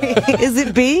 Sorry, is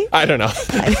it B? I don't know.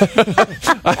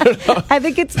 I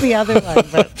think it's the other one,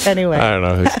 but anyway. I don't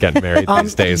know who's getting married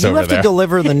these days over there. You have to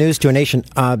deliver the news to a nation.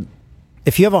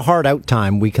 If you have a hard out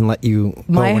time, we can let you go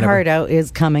My whenever. hard out is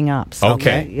coming up. So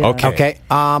Okay. Okay.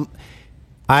 I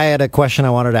had a question I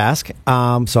wanted to ask, so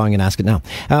I'm going to ask it now.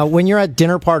 When you're at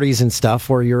dinner parties and stuff,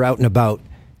 or you're out and about,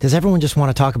 does everyone just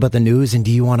want to talk about the news, and do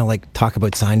you want to talk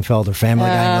about Seinfeld or Family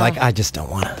Guy? And you're like, I just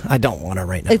don't want to. I don't want to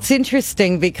right now. It's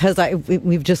interesting because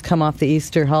we've just come off the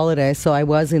Easter holiday, so I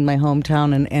was in my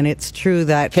hometown, and it's true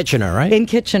that Kitchener, right? In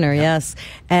Kitchener, yes,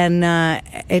 and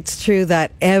it's true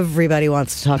that everybody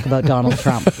wants to talk about Donald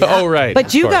Trump. Oh, right.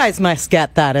 But you guys must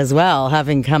get that as well,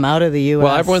 having come out of the U.S.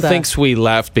 Well, everyone thinks we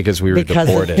left because we were because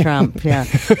deported. Of Trump, yeah.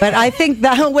 But I think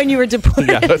that when you were deported,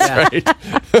 yeah, that's right.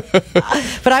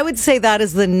 But I would say that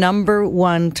is the number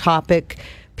one topic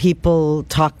people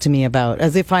talk to me about,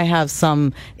 as if I have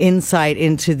some insight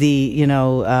into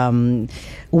the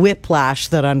whiplash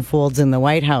that unfolds in the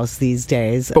White House these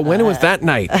days. But when it was that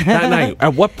night,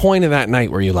 at what point in that night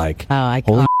were you like,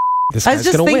 holy this guy's I was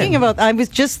just thinking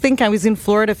win. I was in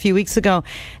Florida a few weeks ago,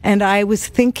 and I was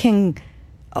thinking,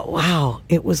 oh, wow,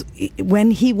 it was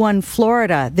when he won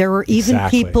Florida. There were even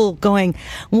people going,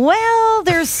 well,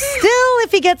 there's still,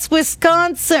 if he gets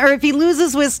Wisconsin, or if he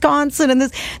loses Wisconsin, and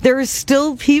there are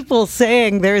still people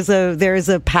saying there's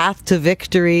a path to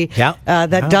victory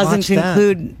that doesn't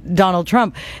include Donald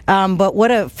Trump. But what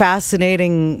a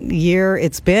fascinating year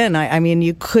it's been. I mean,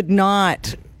 you could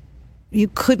not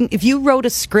couldn't, if you wrote a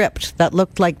script that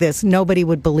looked like this, nobody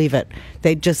would believe it.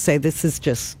 They'd just say, this is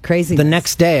just crazy. The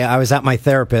next day, I was at my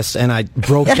therapist and I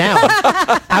broke down.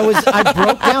 I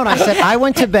broke down. I said, I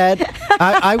went to bed.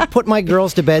 I put my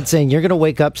girls to bed saying, you're going to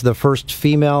wake up to the first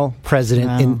female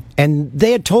president. And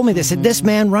they had told me, they said, this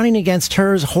man running against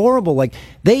her is horrible. Like,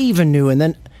 they even knew. And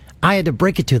then I had to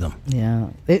break it to them. Yeah,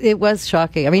 it was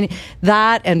shocking. I mean,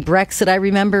 that and Brexit. I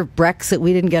remember Brexit,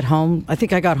 we didn't get home. I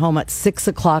think I got home at 6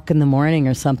 o'clock in the morning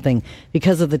or something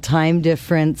because of the time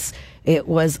difference. It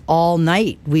was all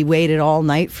night. We waited all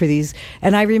night for these.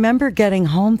 And I remember getting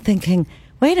home thinking,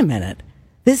 wait a minute.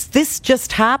 This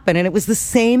just happened, and it was the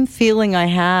same feeling I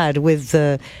had with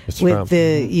the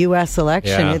U.S.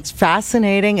 election. Yeah. It's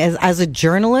fascinating as a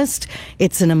journalist.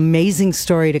 It's an amazing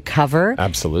story to cover.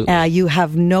 Absolutely, you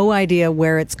have no idea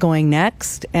where it's going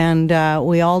next, and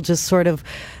we all just sort of.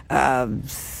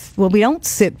 Well, we don't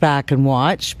sit back and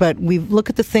watch, but we look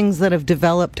at the things that have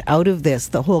developed out of this,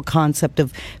 the whole concept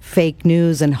of fake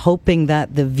news, and hoping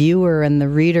that the viewer and the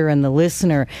reader and the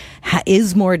listener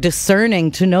is more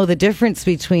discerning to know the difference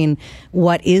between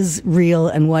what is real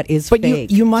and what is fake.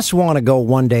 But you must want to go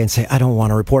one day and say, I don't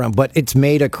want to report on. But it's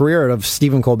made a career of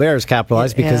Stephen Colbert's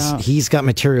capitalized because he's got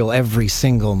material every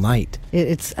single night.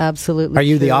 It's absolutely Are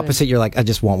you true. the opposite? You're like, I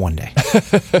just want one day.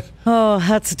 Oh,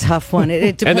 that's a tough one.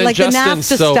 It depends. Like Justin's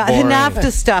the NAFTA so stuff. The boring.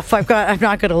 NAFTA stuff. I'm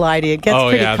not going to lie to you. It gets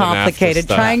pretty complicated.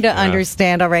 Trying to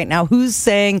understand. All right, now who's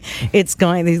saying it's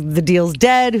going? The deal's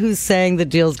dead. Who's saying the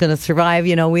deal's going to survive?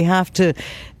 You know, we have to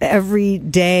every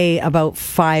day about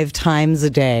 5 times a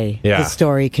day. Yeah. The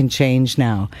story can change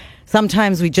now.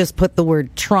 Sometimes we just put the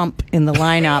word Trump in the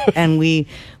lineup, and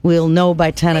we'll know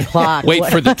by 10 o'clock. Wait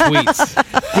for the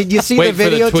tweets. Did you see the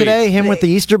video today? Him with the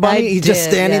Easter Bunny? He's just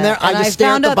standing there. And I just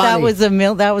stared at the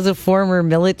bunny. That was a former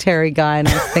military guy, and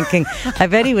I was thinking, I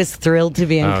bet he was thrilled to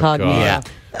be incognito. Yeah.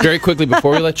 Very quickly,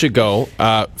 before we let you go,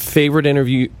 favorite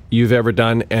interview you've ever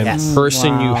done, and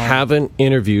person you haven't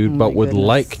interviewed but would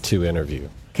like to interview.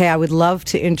 Okay, I would love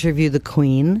to interview the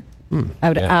Queen. I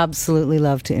would absolutely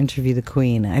love to interview the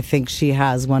Queen. I think she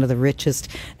has one of the richest,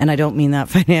 and I don't mean that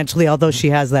financially, although she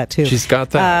has that too. She's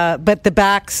got that. But the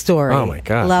backstory. Oh my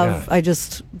God. Love, I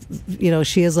just,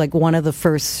 she is like one of the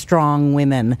first strong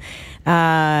women.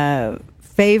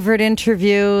 Favorite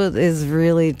interview is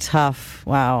really tough.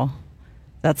 Wow.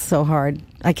 That's so hard.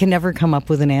 I can never come up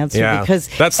with an answer because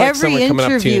that's like every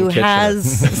interview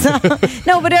has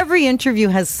no, but every interview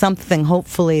has something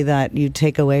hopefully that you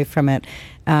take away from it.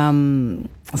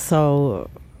 So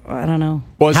I don't know.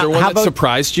 Was there one that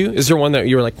surprised you? Is there one that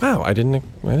you were like, wow, I didn't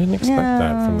expect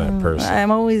that from that person?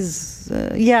 I'm always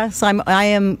yes. I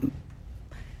am.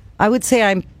 I would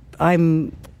say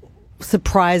I'm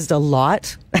surprised a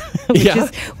lot,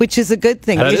 which is a good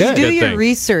thing. You do your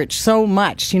research so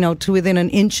much, to within an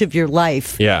inch of your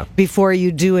life before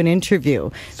you do an interview.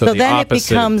 So then it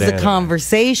becomes a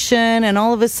conversation, and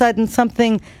all of a sudden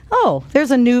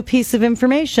there's a new piece of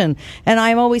information. And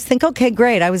I always think, okay,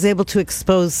 great. I was able to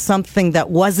expose something that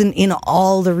wasn't in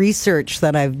all the research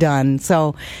that I've done.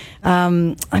 So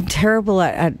I'm terrible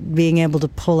at being able to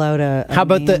pull out a How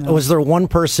about was there one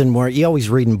person where you always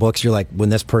read in books, you're like, when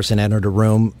this person entered a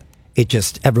room,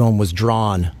 everyone was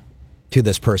drawn to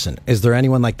this person. Is there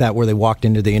anyone like that where they walked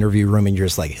into the interview room and you're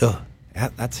just like, ugh,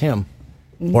 that's him?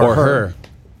 Or her.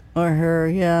 Or her,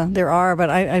 yeah. There are, but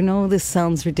I know this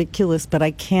sounds ridiculous, but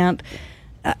I can't.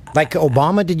 Like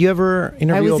Obama, did you ever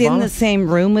interview Obama? I was in the same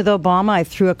room with Obama. I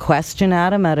threw a question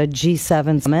at him at a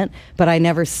G7 summit, but I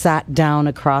never sat down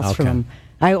across from him.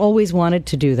 I always wanted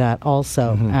to do that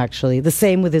also, actually. The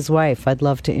same with his wife. I'd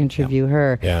love to interview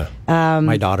her. Yeah.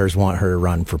 My daughters want her to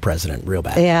run for president real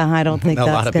bad. Yeah, I don't think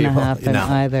that's going to happen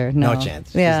either. No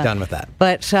chance. Yeah. She's done with that.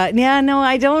 But, I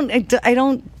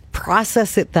don't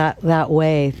process it that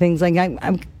way. Things like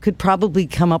I could probably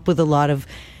come up with a lot of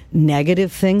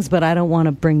negative things, but I don't want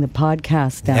to bring the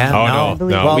podcast down. Yeah,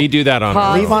 no. We do that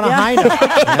on leave on a high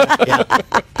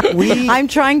note. I'm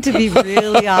trying to be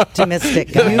really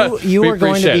optimistic. You are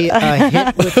going to be a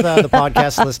hit with the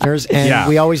podcast listeners, and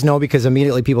we always know because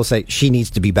immediately people say she needs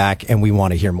to be back, and we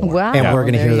want to hear more. Wow. And we're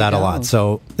going to hear that a lot.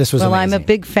 So this was amazing. I'm a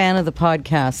big fan of the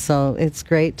podcast, so it's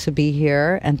great to be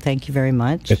here, and thank you very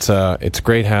much. It's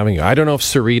great having you. I don't know if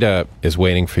Sarita is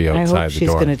waiting for you outside the door. I hope she's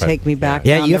going to take me back.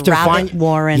 Yeah, you have to find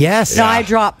Warren. Yes. No, I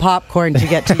drop popcorn to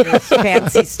get to your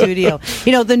fancy studio.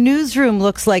 The newsroom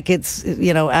looks like it's,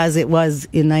 as it was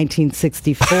in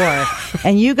 1964,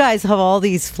 and you guys have all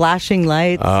these flashing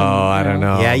lights. Oh, I don't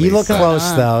know. Yeah, you look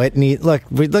close though. Look at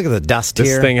the dust this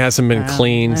here. This thing hasn't been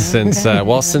cleaned since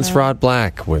Rod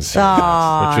Black was.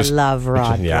 I love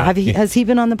Rod. Yeah. Has he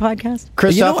been on the podcast?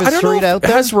 Christoph is straight out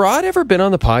there. Has Rod ever been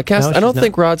on the podcast? No, I don't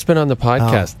think Rod's been on the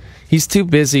podcast. He's too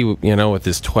busy, with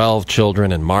his 12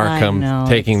 children in Markham,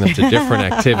 taking them to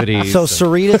different activities. So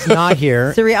Sarita's not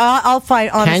here. Sarita, I'll find.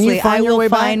 Honestly, Can you find I your will way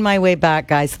find back? my way back,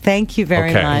 guys. Thank you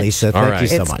very much, Lisa. Thank you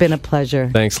so much. It's been a pleasure.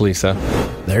 Thanks, Lisa.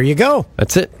 There you go.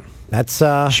 That's it. That's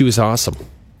she was awesome.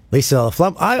 Lisa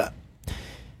LaFlamme.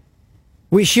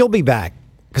 She'll be back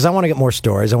because I want to get more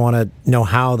stories. I want to know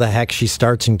how the heck she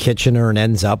starts in Kitchener and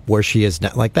ends up where she is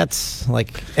now.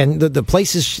 And the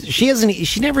places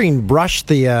she never even brushed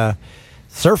the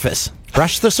surface.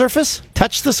 Brush the surface?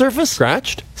 Touch the surface?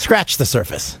 Scratch the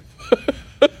surface.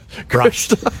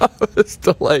 Brushed. I was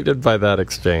delighted by that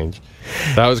exchange.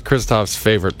 That was Christoph's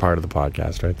favorite part of the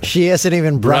podcast, right there. She hasn't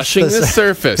even brushed Brushing the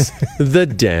surface. The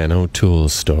Dan O'Toole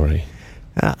story.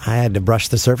 I had to brush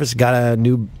the surface. Got a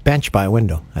new bench by a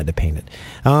window. I had to paint it.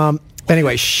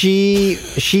 Anyway, she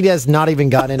has not even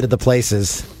gotten into the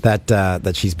places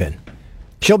that she's been.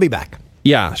 She'll be back.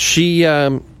 Yeah, she,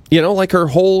 her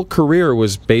whole career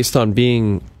was based on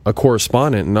being a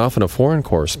correspondent and often a foreign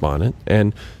correspondent.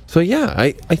 And so, yeah,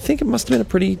 I think it must have been a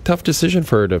pretty tough decision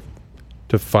for her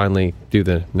to finally do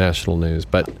the national news.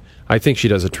 But I think she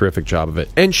does a terrific job of it.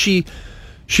 And she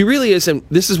really is, and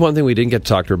this is one thing we didn't get to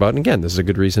talk to her about. And again, this is a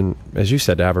good reason, as you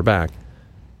said, to have her back.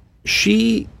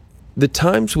 The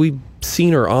times we've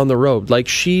seen her on the road,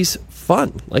 she's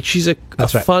fun. She's a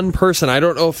fun person. I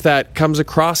don't know if that comes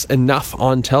across enough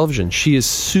on television. She is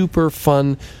super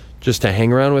fun just to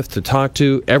hang around with, to talk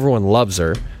to. Everyone loves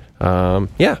her.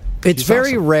 It's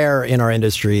very rare in our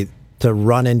industry to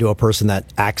run into a person that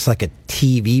acts like a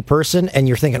TV person, and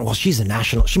you're thinking, well, she's a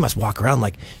national. She must walk around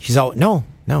like she's all. No,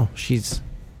 she's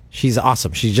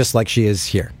awesome. She's just like she is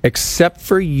here. Except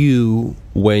for you,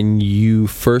 when you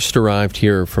first arrived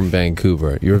here from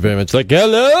Vancouver, you were very much like,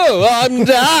 hello, I'm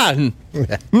Dan.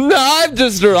 I've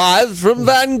just arrived from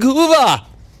Vancouver.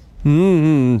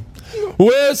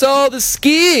 Where's all the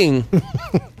skiing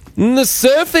and the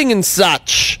surfing and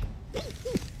such?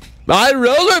 I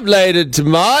rollerbladed to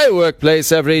my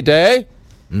workplace every day.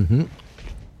 Mm-hmm.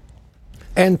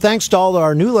 And thanks to all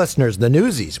our new listeners, the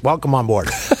Newsies. Welcome on board.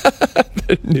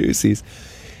 The Newsies.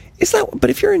 But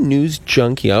if you're a news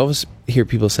junkie, I always hear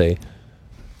people say,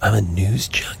 I'm a news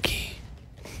junkie.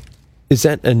 Is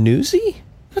that a newsie?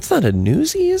 That's not a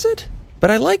newsie, is it?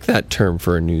 But I like that term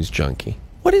for a news junkie.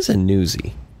 What is a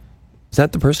newsie? Is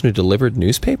that the person who delivered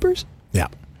newspapers? Yeah.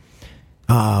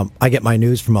 I get my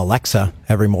news from Alexa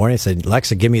every morning. I said,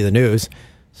 Alexa, give me the news.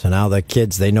 So now the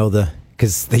kids, they know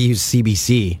because they use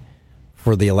CBC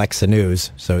for the Alexa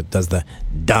news. So it does the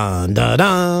dun, dun,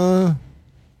 dun,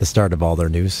 the start of all their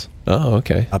news. Oh,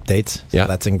 okay. Updates. Yeah. So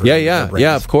that's ingrained.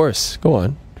 Yeah, of course. Go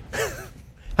on.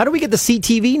 How do we get the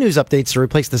CTV news updates to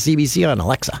replace the CBC on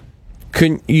Alexa?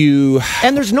 Couldn't you...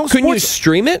 And there's no sports... Couldn't you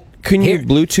stream it? Couldn't you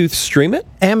Bluetooth stream it?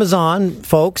 Amazon,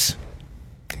 folks...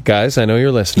 Guys, I know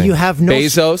you're listening. You have no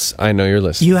Bezos, I know you're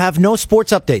listening. You have no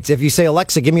sports updates. If you say,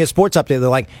 Alexa, give me a sports update, they're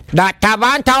like, the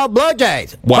Toronto Blue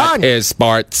Jays. What is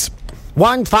sports?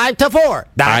 1-5-4.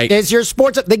 That is your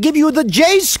sports. They give you the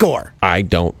Jays score. I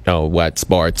don't know what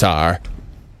sports are.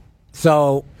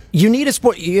 So you need a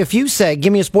sport. If you say,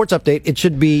 give me a sports update, it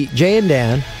should be Jay and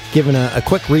Dan giving a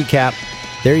quick recap.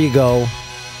 There you go.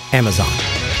 Amazon.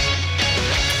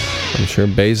 I'm sure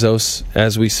Bezos,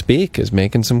 as we speak, is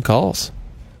making some calls.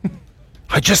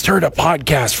 I just heard a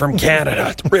podcast from Canada.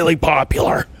 It's really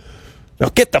popular. Now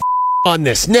get the on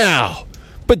this now.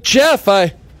 But Jeff,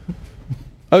 I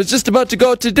was just about to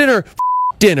go to dinner.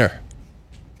 Dinner.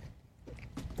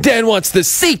 Dan wants the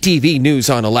CTV news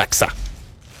on Alexa.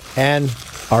 And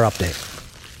our update.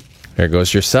 There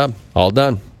goes your sub. All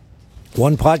done.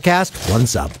 One podcast, one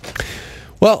sub.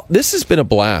 Well, this has been a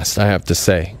blast, I have to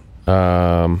say.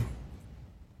 What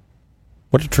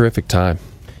a terrific time.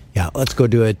 Yeah, let's go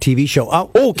do a TV show.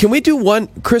 Oh, can we do one?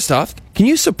 Christoph, can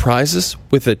you surprise us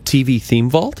with a TV theme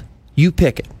vault? You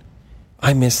pick it.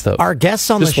 I miss those. Our guests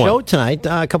on the show tonight,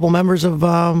 a couple members of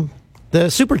the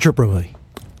Super Trooper movie.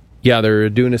 Yeah, they're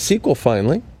doing a sequel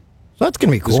finally. So that's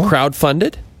going to be cool. It's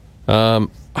crowdfunded. I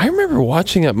remember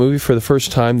watching that movie for the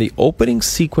first time, the opening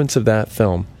sequence of that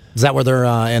film. Is that where they're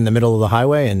in the middle of the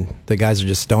highway and the guys are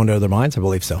just stoned out of their minds? I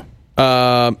believe so.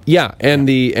 Yeah, and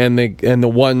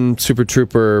the one Super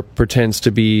Trooper pretends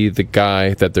to be the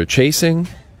guy that they're chasing,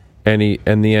 and it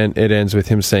ends with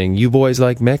him saying, "You boys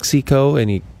like Mexico?"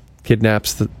 and he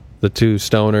kidnaps the two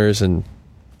stoners and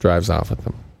drives off with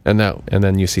them. And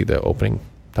then you see the opening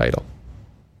title.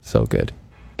 So good.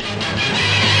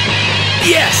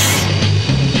 Yes!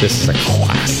 This is a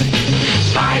classic.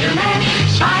 Spider-Man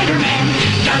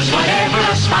does whatever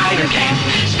a spider can.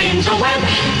 Spins a web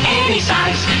any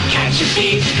size, catches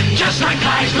seeds just like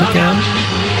flies. Look out!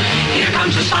 Here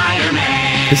comes the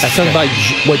Spider-Man. This is sung by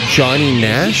Johnny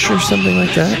Nash or something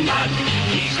like that.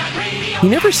 He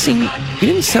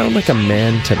didn't sound like a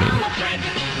man to me.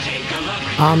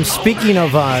 Speaking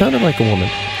of sounded like a woman.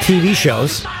 TV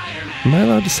shows. Am I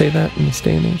allowed to say that in this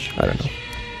day and age? I don't know.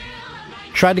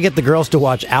 Tried to get the girls to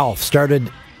watch Alf.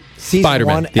 Started season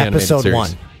Spider-Man, 1, episode 1.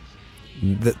 series.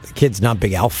 The kid's not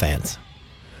big Alf fans.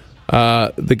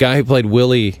 The guy who played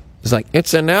Willie is like,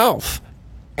 it's an elf.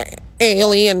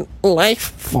 Alien life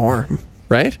form.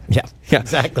 Right? Yeah,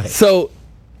 exactly. So,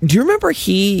 do you remember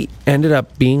he ended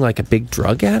up being like a big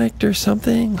drug addict or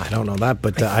something? I don't know that,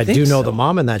 but I do know the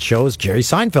mom in that show is Jerry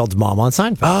Seinfeld's mom on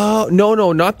Seinfeld. Oh,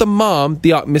 no, not the mom,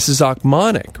 the Mrs.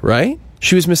 Ochmonek, right?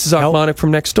 She was Mrs. Ochmonek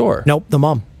from next door. Nope, the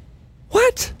mom.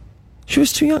 What? She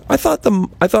was too young. I thought.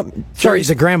 Sorry,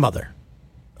 the grandmother.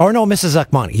 Or no, Mrs.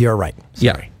 Ochmonek. You're right.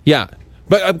 Sorry. Yeah.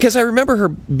 But because I remember her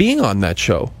being on that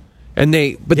show. And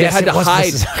they had to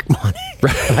hide. Mrs.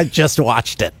 Ochmonek. I just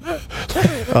watched it.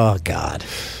 Oh, God.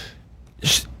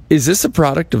 Is this a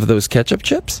product of those ketchup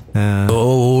chips?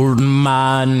 Old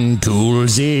man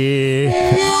Toolsy.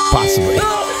 Possibly.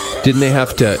 Didn't they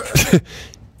have to...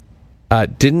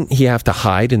 didn't he have to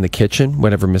hide in the kitchen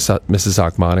whenever Mrs.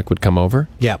 Ochmonek would come over?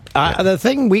 Yeah. The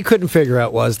thing we couldn't figure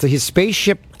out was that his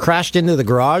spaceship crashed into the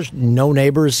garage. No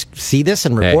neighbors see this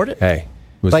and report it. Hey,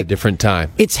 it was a different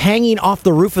time. It's hanging off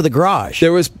the roof of the garage.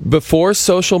 There was, before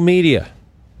social media,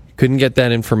 couldn't get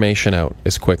that information out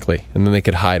as quickly, and then they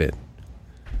could hide it.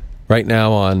 Right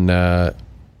now on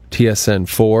TSN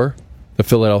 4, the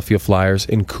Philadelphia Flyers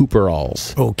in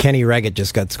Cooperalls. Oh, Kenny Reggett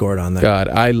just got scored on there. God,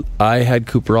 I had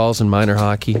Cooperalls in minor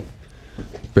hockey.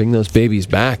 Bring those babies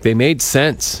back. They made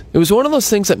sense. It was one of those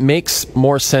things that makes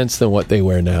more sense than what they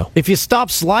wear now. If you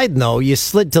stop sliding, though, you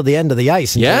slid till the end of the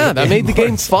ice. Yeah, that made the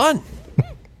game fun.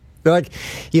 Like,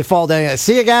 you fall down.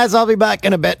 See you guys. I'll be back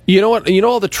in a bit. You know what? You know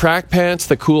all the track pants,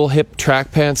 the cool hip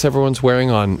track pants everyone's wearing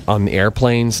on the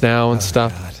airplanes now and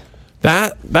stuff? God.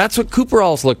 That's what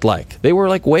Cooperalls looked like. They were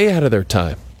like way ahead of their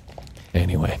time.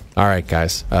 Anyway, all right,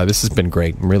 guys. This has been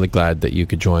great. I'm really glad that you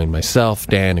could join myself,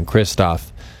 Dan, and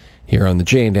Christoph here on the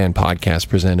Jay and Dan podcast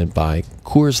presented by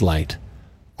Coors Light.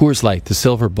 Coors Light, the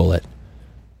silver bullet.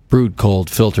 Brewed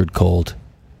cold, filtered cold,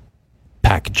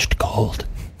 packaged cold.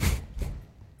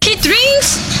 He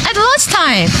drinks at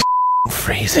lunchtime.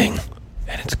 Phrasing,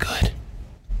 and it's good.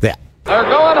 Yeah. They're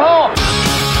going home.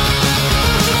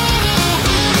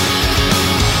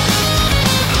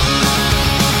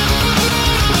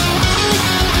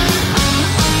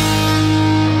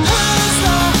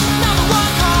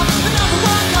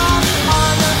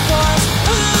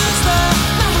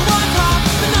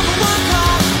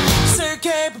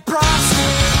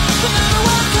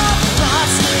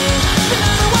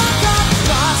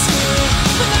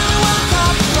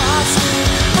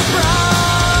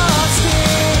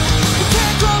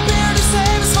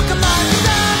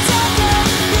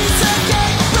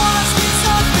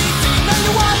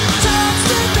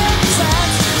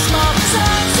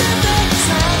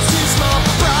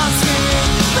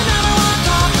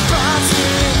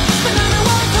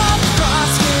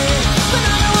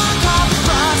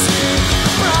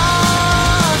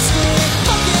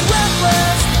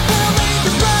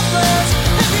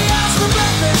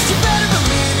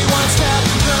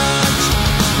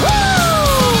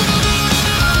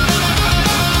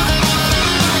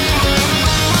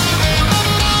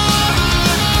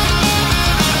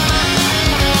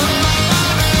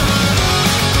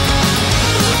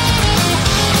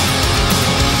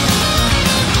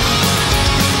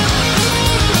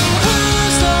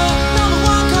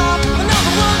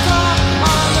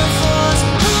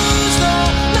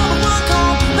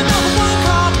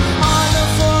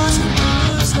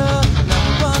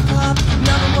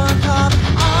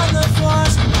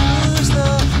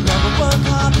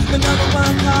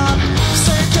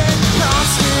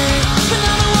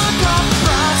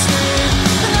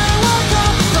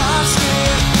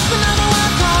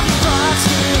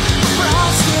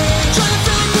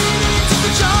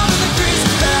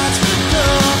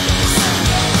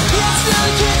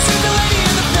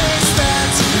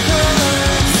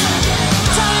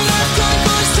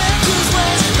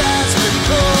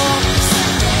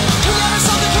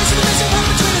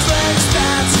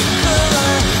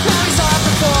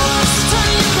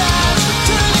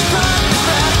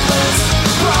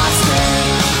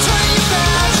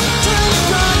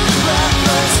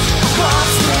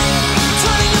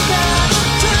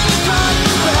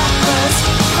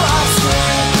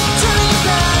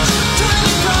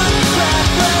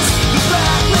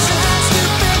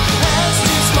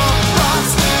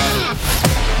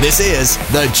 This is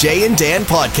the Jay and Dan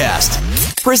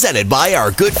Podcast, presented by our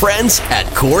good friends at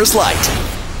Coors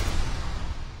Light.